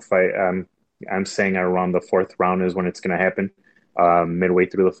a long fight. I'm saying around the 4th round is when it's going to happen, midway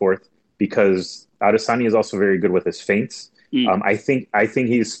through the 4th, because Adesanya is also very good with his feints. I think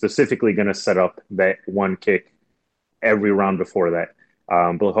he's specifically going to set up that one kick every round before that.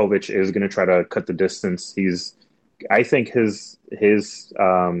 Blachowicz is going to try to cut the distance. I think his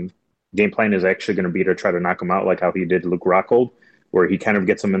game plan is actually going to be to try to knock him out like how he did Luke Rockhold, where he kind of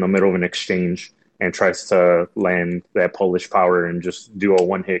gets him in the middle of an exchange and tries to land that Polish power and just do a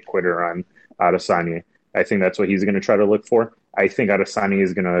one-hit quitter on Adesanya. I think that's what he's going to try to look for. I think Adesanya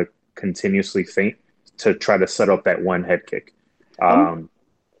is going to continuously feint to try to set up that one head kick. Let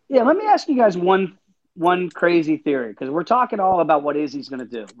me ask you guys one crazy theory, because we're talking all about what Izzy's going to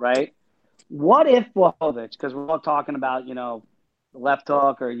do, right? What if Blachowicz, because we're all talking about, the left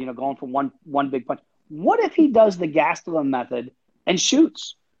hook or, going for one big punch. What if he does the Gastelum method and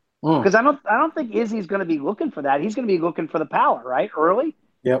shoots? Because I don't think Izzy's going to be looking for that. He's going to be looking for the power, right, early.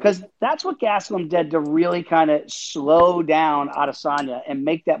 Because that's what Gastelum did to really kind of slow down Adesanya and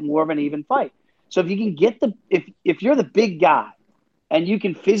make that more of an even fight. So if you can get if you're the big guy and you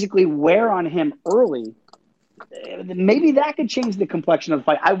can physically wear on him early, maybe that could change the complexion of the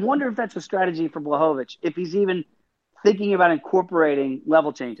fight. I wonder if that's a strategy for Blachowicz, if he's even thinking about incorporating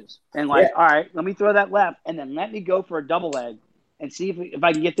level changes and all right, let me throw that left and then let me go for a double leg and see if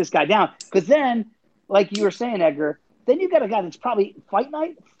I can get this guy down. Because then, like you were saying, Edgar, then you got a guy that's probably fight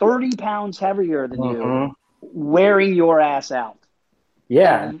night 30 pounds heavier than you, wearing your ass out.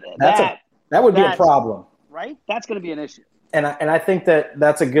 Yeah, that would be a problem, right? That's going to be an issue. And I think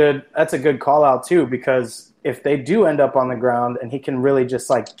that's a good call out too, because if they do end up on the ground and he can really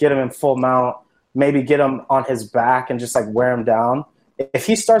just like get him in full mount, maybe get him on his back and just like wear him down. If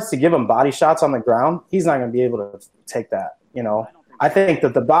he starts to give him body shots on the ground, he's not going to be able to take that. I think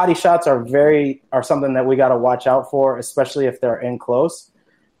that the body shots are something that we got to watch out for, especially if they're in close,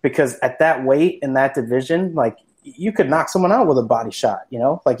 because at that weight in that division, like you could knock someone out with a body shot,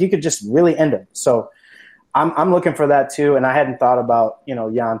 like you could just really end him. So I'm looking for that too. And I hadn't thought about,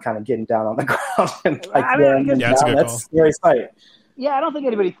 Jan kind of getting down on the ground and like wearing him down. That's a scary sight. Yeah, I don't think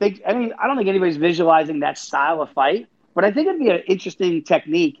anybody's visualizing that style of fight, but I think it'd be an interesting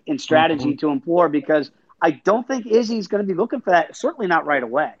technique and strategy to employ, because I don't think Izzy's going to be looking for that, certainly not right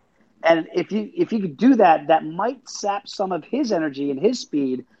away. And if you could do that, that might sap some of his energy and his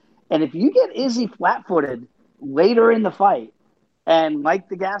speed. And if you get Izzy flat-footed later in the fight, and like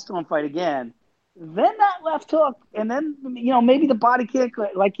the Gastelum fight again, then that left hook, and then maybe the body kick,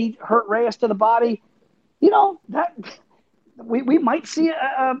 like he hurt Reyes to the body, that. We might see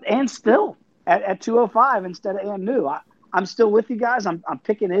Ann Still at 205 instead of Ann New. I'm still with you guys. I'm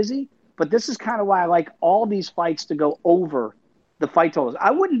picking Izzy, but this is kind of why I like all these fights to go over the fight totals.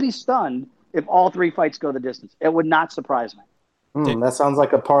 I wouldn't be stunned if all three fights go the distance. It would not surprise me. That sounds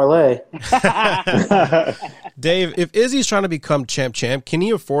like a parlay. Dave, if Izzy's trying to become champ, can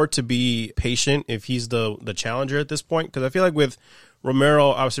he afford to be patient if he's the challenger at this point? Because I feel like with Romero,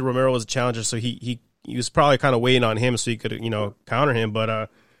 obviously Romero was a challenger, so he was probably kind of waiting on him so he could, counter him. But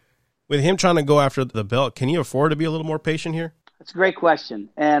with him trying to go after the belt, can he afford to be a little more patient here? That's a great question.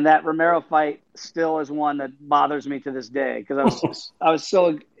 And that Romero fight still is one that bothers me to this day, because I was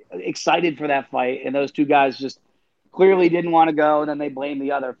so excited for that fight, and those two guys just clearly didn't want to go, and then they blamed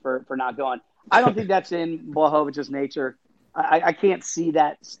the other for not going. I don't think that's in Blachowicz's nature. I can't see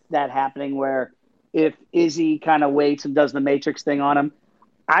that happening, where if Izzy kind of waits and does the Matrix thing on him,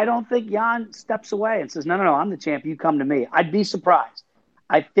 I don't think Jan steps away and says, no, I'm the champ. You come to me. I'd be surprised.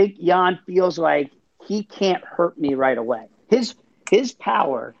 I think Jan feels like he can't hurt me right away. His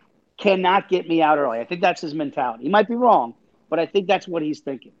power cannot get me out early. I think that's his mentality. He might be wrong, but I think that's what he's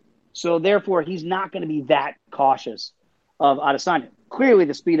thinking. So therefore, he's not going to be that cautious of Adesanya. Clearly,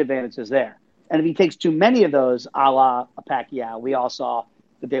 the speed advantage is there. And if he takes too many of those, a la a Pacquiao, we all saw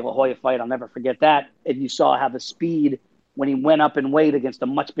the De La Hoya fight. I'll never forget that. And you saw how the speed, when he went up in weight against a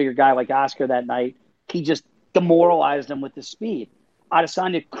much bigger guy like Oscar that night, he just demoralized him with his speed.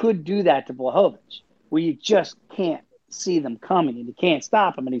 Adesanya could do that to Blachowicz, where you just can't see them coming and you can't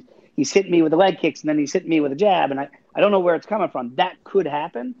stop him. And he's hitting me with the leg kicks, and then he's hitting me with a jab, and I don't know where it's coming from. That could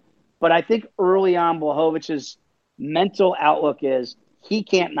happen. But I think early on, Blachowicz's mental outlook is he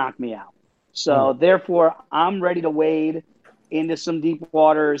can't knock me out. So therefore, I'm ready to wade into some deep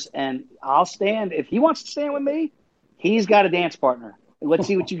waters, and I'll stand. If he wants to stand with me, he's got a dance partner. Let's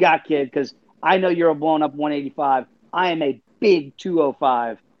see what you got, kid, because I know you're a blown-up 185. I am a big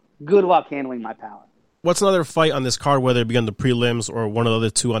 205. Good luck handling my power. What's another fight on this card, whether it be on the prelims or one of the other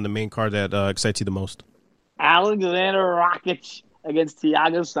two on the main card, that excites you the most? Alexander Rakic against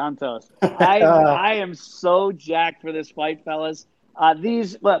Thiago Santos. I am so jacked for this fight, fellas.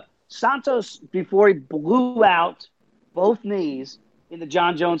 Santos, before he blew out both knees in the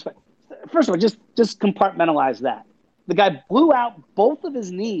John Jones fight. First of all, just compartmentalize that. The guy blew out both of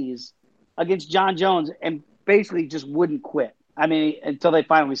his knees against John Jones and basically just wouldn't quit. I mean, until they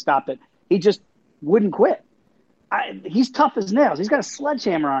finally stopped it. He just wouldn't quit. He's tough as nails. He's got a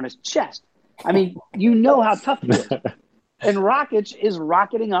sledgehammer on his chest. I mean, you know how tough he is. And Rakic is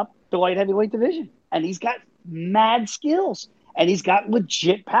rocketing up the light heavyweight division. And he's got mad skills. And he's got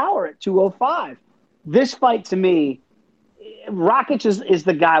legit power at 205. This fight, to me, Rakic is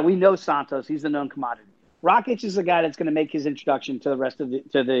the guy. We know Santos. He's the known commodity. Rakic is the guy that's going to make his introduction to the rest of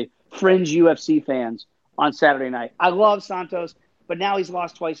the fringe UFC fans on Saturday night. I love Santos, but now he's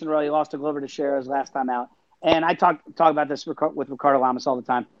lost twice in a row. He lost to Glover Teixeira last time out. And I talk about this with Ricardo Lamas all the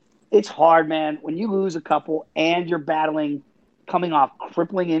time. It's hard, man. When you lose a couple and you're coming off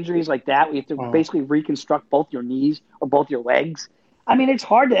crippling injuries like that, where you have to basically reconstruct both your knees or both your legs. I mean, it's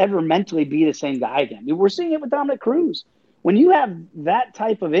hard to ever mentally be the same guy again. We're seeing it with Dominic Cruz. When you have that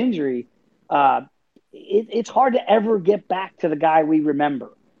type of injury, it's hard to ever get back to the guy we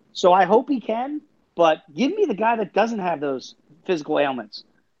remember. So I hope he can. But give me the guy that doesn't have those physical ailments.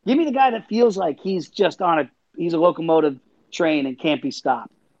 Give me the guy that feels like he's just he's a locomotive train and can't be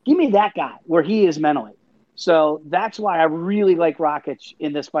stopped. Give me that guy where he is mentally. So that's why I really like Rakic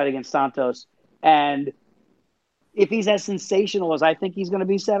in this fight against Santos. And if he's as sensational as I think he's going to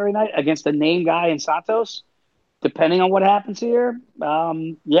be Saturday night against a name guy in Santos, depending on what happens here,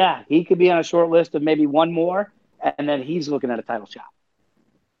 he could be on a short list of maybe one more, and then he's looking at a title shot.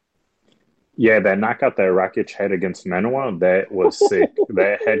 Yeah, that knockout that Rakic had against Manoa, that was sick.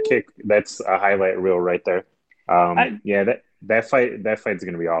 That head kick, that's a highlight reel right there. That fight's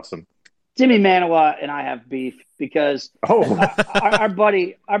going to be awesome. Jimmy Manoa and I have beef because our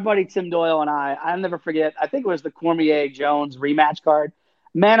buddy Tim Doyle and I'll never forget, I think it was the Cormier-Jones rematch card.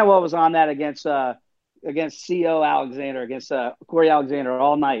 Manoa was on that against C.O. Alexander, against Corey Alexander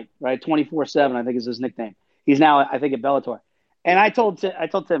all night, right? 24/7, I think is his nickname. He's now, I think, at Bellator. And I told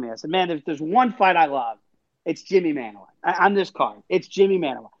Timmy, I said, man, if there's one fight I love, it's Jimmy Manoa. On this card, it's Jimmy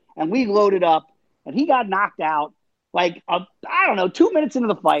Manoa. And we loaded up, and he got knocked out like, 2 minutes into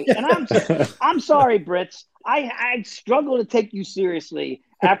the fight. And I'm sorry, Brits. I struggle to take you seriously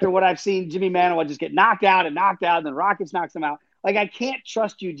after what I've seen Jimmy Manoa just get knocked out, and then Rakic knocks him out. Like, I can't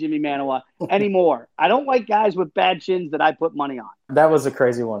trust you, Jimmy Manoa, anymore. I don't like guys with bad chins that I put money on. That was a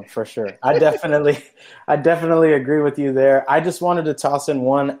crazy one for sure. I definitely agree with you there. I just wanted to toss in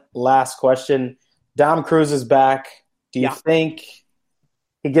one last question. Dom Cruz is back. Do you think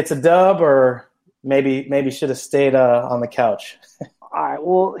he gets a dub, or maybe should have stayed on the couch? All right.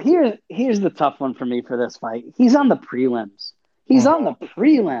 Well, here's the tough one for me for this fight. He's on the prelims.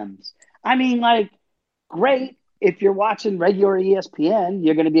 I mean, like, great. If you're watching regular ESPN,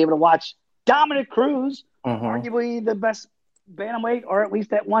 you're going to be able to watch Dominic Cruz, arguably the best bantamweight, or at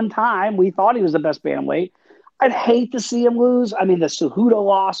least at one time we thought he was the best bantamweight. I'd hate to see him lose. I mean, the Cejudo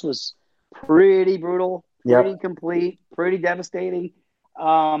loss was pretty brutal, pretty complete, pretty devastating.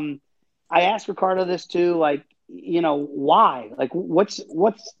 I asked Ricardo this too, like, why? Like,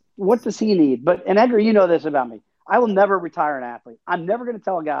 what does he need? And Edgar, you know this about me. I will never retire an athlete. I'm never going to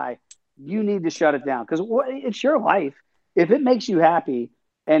tell a guy, you need to shut it down, because it's your life. If it makes you happy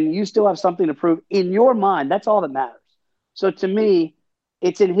and you still have something to prove in your mind, that's all that matters. So to me,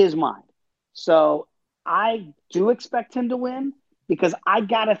 it's in his mind. So I do expect him to win, because I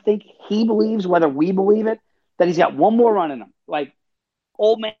got to think he believes, whether we believe it, that he's got one more run in him. Like,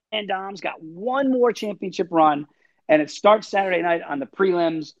 old man Dom's got one more championship run, and it starts Saturday night on the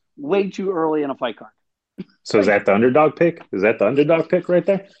prelims way too early in a fight card. So is that the underdog pick? Is that the underdog pick right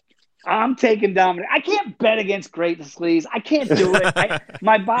there? I'm taking Dominic. I can't bet against greatness, Sleaze. I can't do it.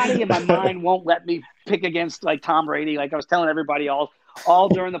 My body and my mind won't let me pick against, like, Tom Brady. Like I was telling everybody all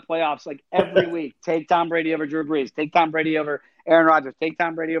during the playoffs, like, every week, take Tom Brady over Drew Brees, take Tom Brady over Aaron Rodgers, take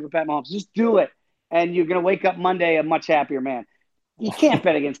Tom Brady over Pat Mahomes. Just do it, and you're going to wake up Monday a much happier man. You can't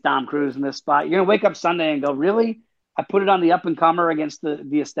bet against Dom Cruz in this spot. You're going to wake up Sunday and go, really? I put it on the up-and-comer against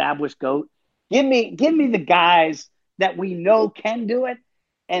the established GOAT. Give me the guys that we know can do it.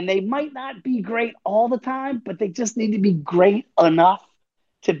 And they might not be great all the time, but they just need to be great enough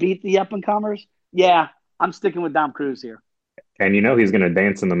to beat the up-and-comers. Yeah, I'm sticking with Dom Cruz here. And he's going to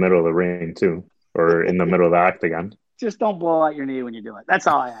dance in the middle of the ring, too, or in the middle of the octagon. Just don't blow out your knee when you do it. That's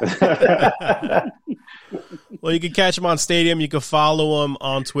all I ask. Well, you can catch him on Stadium. You can follow him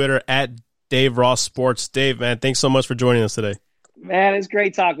on Twitter at Dave Ross Sports. Dave, man, thanks so much for joining us today. Man, it's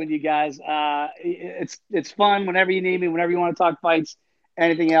great talking with you guys. It's fun whenever you need me, whenever you want to talk fights.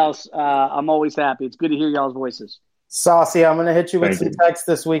 Anything else, I'm always happy. It's good to hear y'all's voices. Saucy, I'm going to hit you with some texts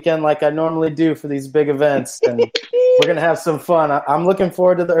this weekend like I normally do for these big events, and we're going to have some fun. I'm looking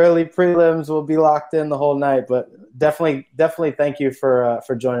forward to the early prelims. We'll be locked in the whole night, but definitely thank you for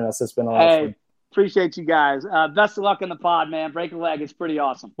joining us. It's been a lot of fun. Appreciate you guys. Best of luck in the pod, man. Break a leg. It's pretty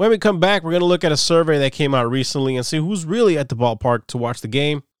awesome. When we come back, we're going to look at a survey that came out recently and see who's really at the ballpark to watch the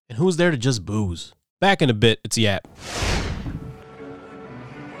game and who's there to just booze. Back in a bit. It's Yap.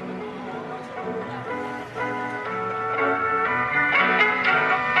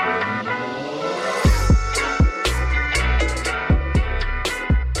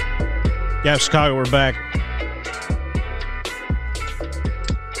 Yeah, Chicago, we're back.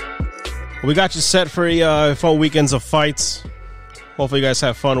 We got you set for a fun weekends of fights. Hopefully you guys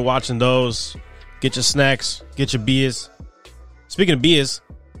have fun watching those. Get your snacks, get your beers. Speaking of beers,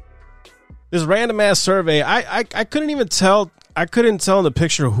 this random ass survey, I couldn't even tell. I couldn't tell in the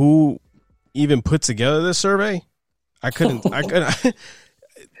picture who even put together this survey. I couldn't.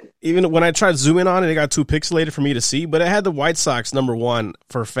 Even when I tried zooming on it, it got too pixelated for me to see. But it had the White Sox #1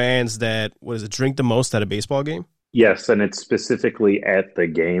 for fans that drink the most at a baseball game. Yes, and it's specifically at the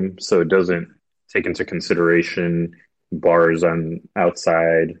game, so it doesn't take into consideration bars on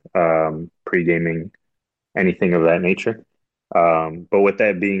outside, pre-gaming, anything of that nature. But with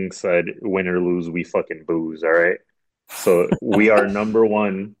that being said, win or lose, we fucking booze, all right? So we are number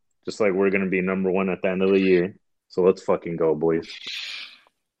one, just like we're going to be number one at the end of the year. So let's fucking go, boys.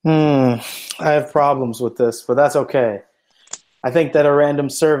 I have problems with this, but that's okay. I think that a random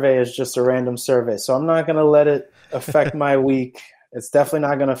survey is just a random survey. So I'm not going to let it affect my week. It's definitely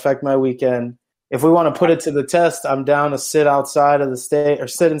not going to affect my weekend. If we want to put it to the test, I'm down to sit outside of the state or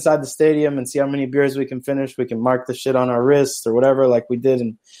sit inside the stadium and see how many beers we can finish. We can mark the shit on our wrists or whatever, like we did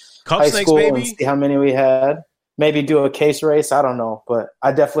in Cup high snakes, school, baby. and see how many we had. Maybe do a case race. I don't know, but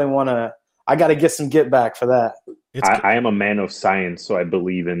I definitely want to. I got to get some get back for that. I am a man of science, so I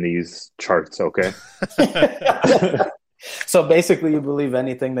believe in these charts, okay? So basically, you believe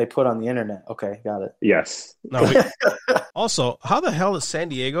anything they put on the internet. Okay, got it. Yes. No, also, how the hell is San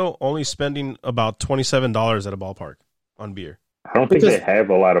Diego only spending about $27 at a ballpark on beer? I don't think they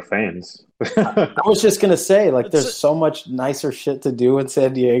have a lot of fans. I was just gonna say, like, there's so much nicer shit to do in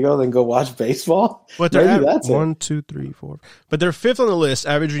San Diego than go watch baseball. But they're Maybe that's it. 1, 2, 3, 4. But they're fifth on the list,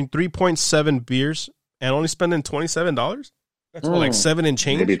 averaging 3.7 beers and only spending $27. That's what, like 7 and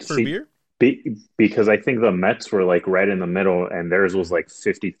change for beer. Because I think the Mets were like right in the middle, and theirs was like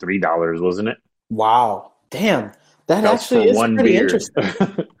 $53, wasn't it? Wow, damn, that That's actually for is one pretty beer. interesting.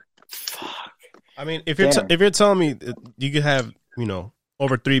 I mean, if you're telling me you could have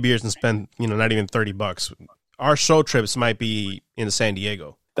over 3 beers and spend not even $30, our show trips might be in San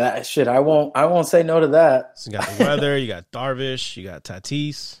Diego. That shit, I won't say no to that. So you got the weather, you got Darvish, you got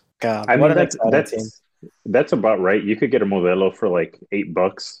Tatis. God, I what mean, an exciting team. that's about right. You could get a Modelo for like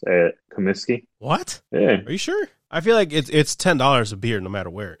 $8 at Comiskey. What? Yeah. Are you sure? I feel like it's $10 a beer no matter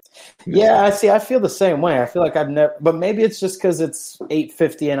where. Yeah, I see. I feel the same way. I feel like I've never, but maybe it's just because it's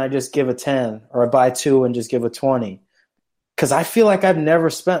 $8.50 and I just give a 10, or I buy 2 and just give a 20. Because I feel like I've never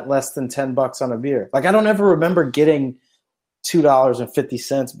spent less than $10 on a beer. Like I don't ever remember getting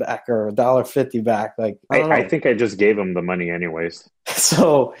 $2.50 back or $1.50 back. Like I think I just gave him the money anyways.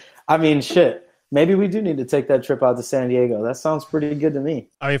 So I mean, shit. Maybe we do need to take that trip out to San Diego. That sounds pretty good to me.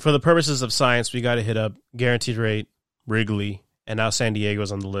 I mean, for the purposes of science, we got to hit up Guaranteed Rate, Wrigley, and now San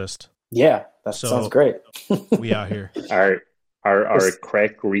Diego's on the list. Yeah, that sounds great. We out here. Our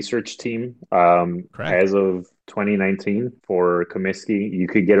crack research team, as of 2019 for Comiskey, you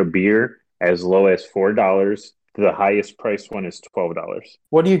could get a beer as low as $4. The highest priced one is $12.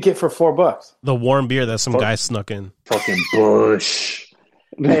 What do you get for $4? The warm beer that some guy snuck in. Fucking Bush.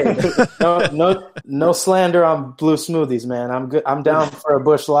 Hey, no slander on blue smoothies, man. I'm good. I'm down for a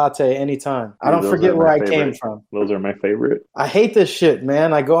Bush latte anytime. I don't forget where I came from. Those are my favorite. I hate this shit,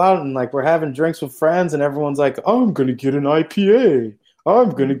 man. I go out and like we're having drinks with friends, and everyone's like, "Oh, I'm gonna get an IPA.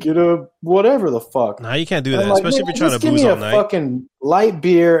 I'm gonna get a whatever the fuck." No, you can't do that, like, especially if you're trying to booze give me all a night. fucking light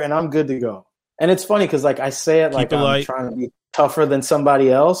beer, and I'm good to go. And it's funny because like I say it like I'm trying to be tougher than somebody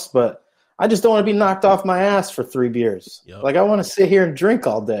else, but I just don't want to be knocked off my ass for 3 beers. Yep. Like I want to sit here and drink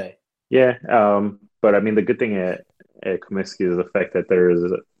all day. Yeah, but I mean the good thing at Comiskey is the fact that there is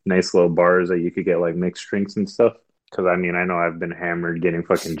nice little bars that you could get like mixed drinks and stuff. Because I mean I know I've been hammered getting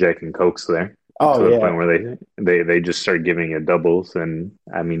fucking Jack and Cokes there. Oh, to the point where they just start giving you doubles, and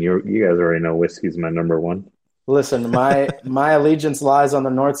I mean you guys already know whiskey's my number one. Listen, my allegiance lies on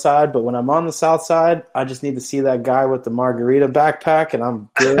the north side, but when I'm on the south side, I just need to see that guy with the margarita backpack, and I'm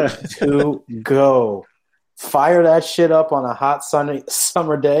good to go. Fire that shit up on a hot sunny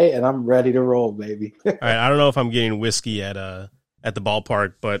summer day, and I'm ready to roll, baby. All right, I don't know if I'm getting whiskey at the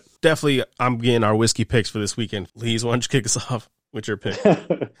ballpark, but definitely I'm getting our whiskey picks for this weekend. Please, why don't you kick us off with your pick?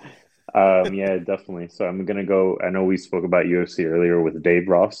 Yeah, definitely. So I'm going to go. I know we spoke about UFC earlier with Dave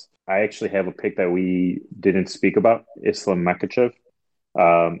Ross. I actually have a pick that we didn't speak about, Islam Makhachev.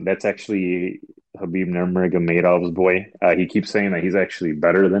 That's actually Khabib Nurmagomedov's boy. He keeps saying that he's actually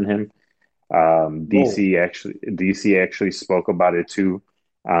better than him. DC actually spoke about it too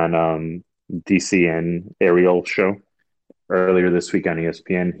on DC and Ariel show earlier this week on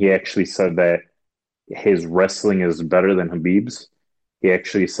ESPN. He actually said that his wrestling is better than Khabib's. He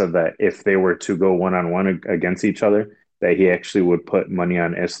actually said that if they were to go one-on-one against each other, that he actually would put money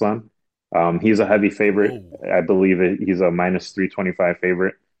on Islam. He's a heavy favorite. I believe he's a minus 325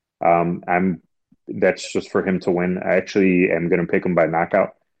 favorite. That's just for him to win. I actually am going to pick him by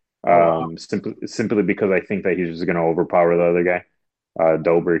knockout. Simply because I think that he's just going to overpower the other guy,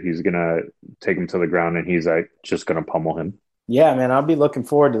 Dober. He's going to take him to the ground, and he's just going to pummel him. Yeah, man, I'll be looking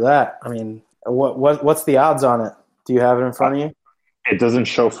forward to that. I mean, what's the odds on it? Do you have it in front of you? It doesn't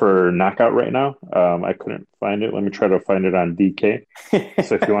show for knockout right now. I couldn't find it. Let me try to find it on DK.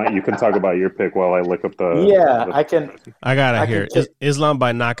 So if you want, you can talk about your pick while I look up the. Yeah, I can. I got it here. Islam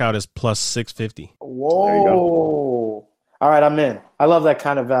by knockout is plus 650. Whoa. There you go. All right, I'm in. I love that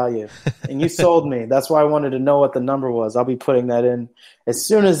kind of value. And you sold me. That's why I wanted to know what the number was. I'll be putting that in as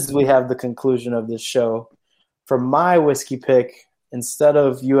soon as we have the conclusion of this show. For my whiskey pick, instead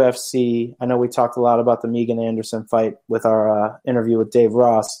of UFC, I know we talked a lot about the Megan Anderson fight with our interview with Dave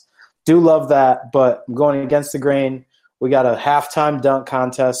Ross. Do love that, but I'm going against the grain. We got a halftime dunk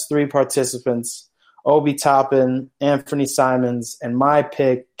contest, 3 participants, Obi Toppin, Anthony Simons, and my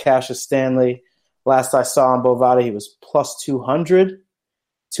pick, Cassius Stanley. Last I saw on Bovada, he was plus 200,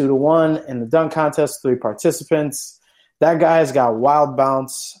 2-1 in the dunk contest, 3 participants. That guy has got wild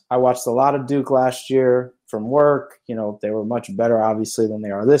bounce. I watched a lot of Duke last year from work. You know, they were much better, obviously, than they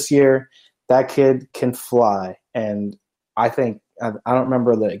are this year. That kid can fly. And I think, I don't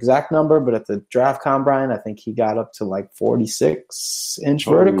remember the exact number, but at the draft combine, I think he got up to like 46-inch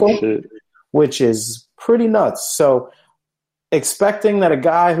vertical, which is pretty nuts. So expecting that a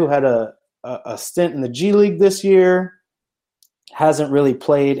guy who had a stint in the G League this year, hasn't really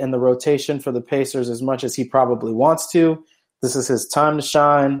played in the rotation for the Pacers as much as he probably wants to. This is his time to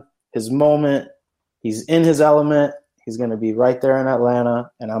shine, his moment. He's in his element. He's going to be right there in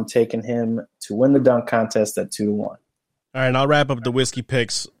Atlanta, and I'm taking him to win the dunk contest at 2-1. All right, and I'll wrap up the whiskey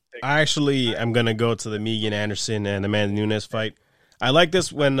picks. I actually am going to go to the Megan Anderson and Amanda Nunes fight. I like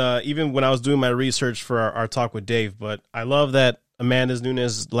this when even when I was doing my research for our talk with Dave, but I love that Amanda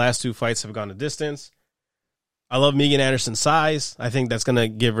Nunes' last 2 fights have gone the distance. I love Megan Anderson's size. I think that's going to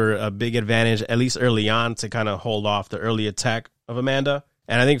give her a big advantage, at least early on, to kind of hold off the early attack of Amanda.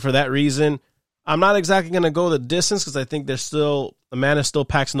 And I think for that reason, I'm not exactly going to go the distance because I think Amanda still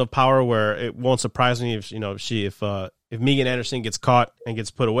packs enough power where it won't surprise me if Megan Anderson gets caught and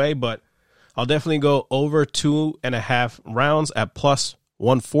gets put away. But I'll definitely go over 2.5 rounds at plus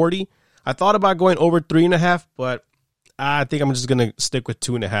 140. I thought about going over 3.5, but I think I'm just going to stick with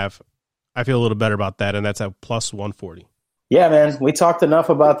 2.5. I feel a little better about that, and that's at plus 140. Yeah, man. We talked enough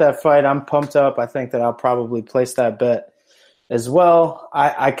about that fight. I'm pumped up. I think that I'll probably place that bet as well.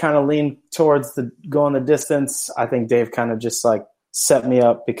 I kind of lean towards going the distance. I think Dave kind of just like set me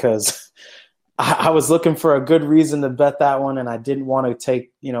up because I was looking for a good reason to bet that one, and I didn't want to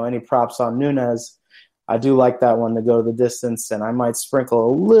take any props on Nunes. I do like that one to go to the distance, and I might sprinkle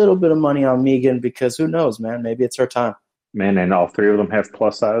a little bit of money on Megan because who knows, man? Maybe it's her time. Man, and all 3 of them have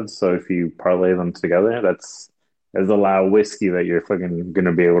plus odds, so if you parlay them together, there's a lot of whiskey that you're fucking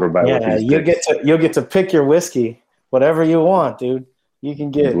gonna be able to buy. Yeah, you'll get to pick your whiskey, whatever you want, dude. You can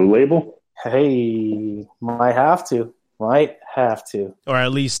get Blue Label. Hey, might have to, or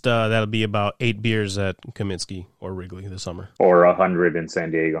at least that'll be about 8 beers at Kaminsky or Wrigley this summer, or 100 in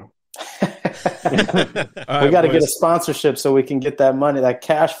San Diego. We got to get a sponsorship so we can get that money, that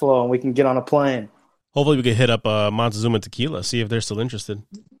cash flow, and we can get on a plane. Hopefully we could hit up Montezuma Tequila, see if they're still interested.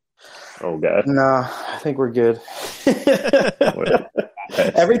 Oh, God. Nah, I think we're good.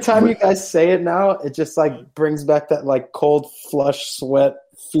 Every time you guys say it now, it just like brings back that like cold flush sweat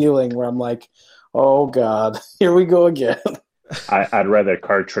feeling where I'm like, oh, God, here we go again. I'd rather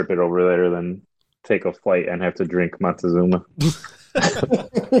car trip it over there than take a flight and have to drink Montezuma.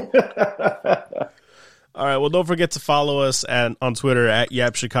 All right, well, don't forget to follow us on Twitter at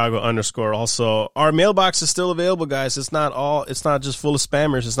YapChicago_. Also, our mailbox is still available, guys. It's not just full of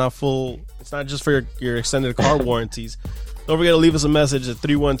spammers. It's not just for your extended car warranties. Don't forget to leave us a message at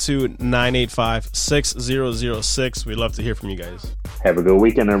 312-985-6006. We'd love to hear from you guys. Have a good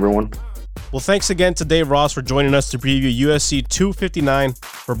weekend, everyone. Well, thanks again to Dave Ross for joining us to preview UFC 259.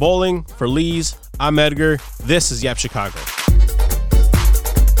 For Bowling, for Lees, I'm Edgar. This is Yap Chicago.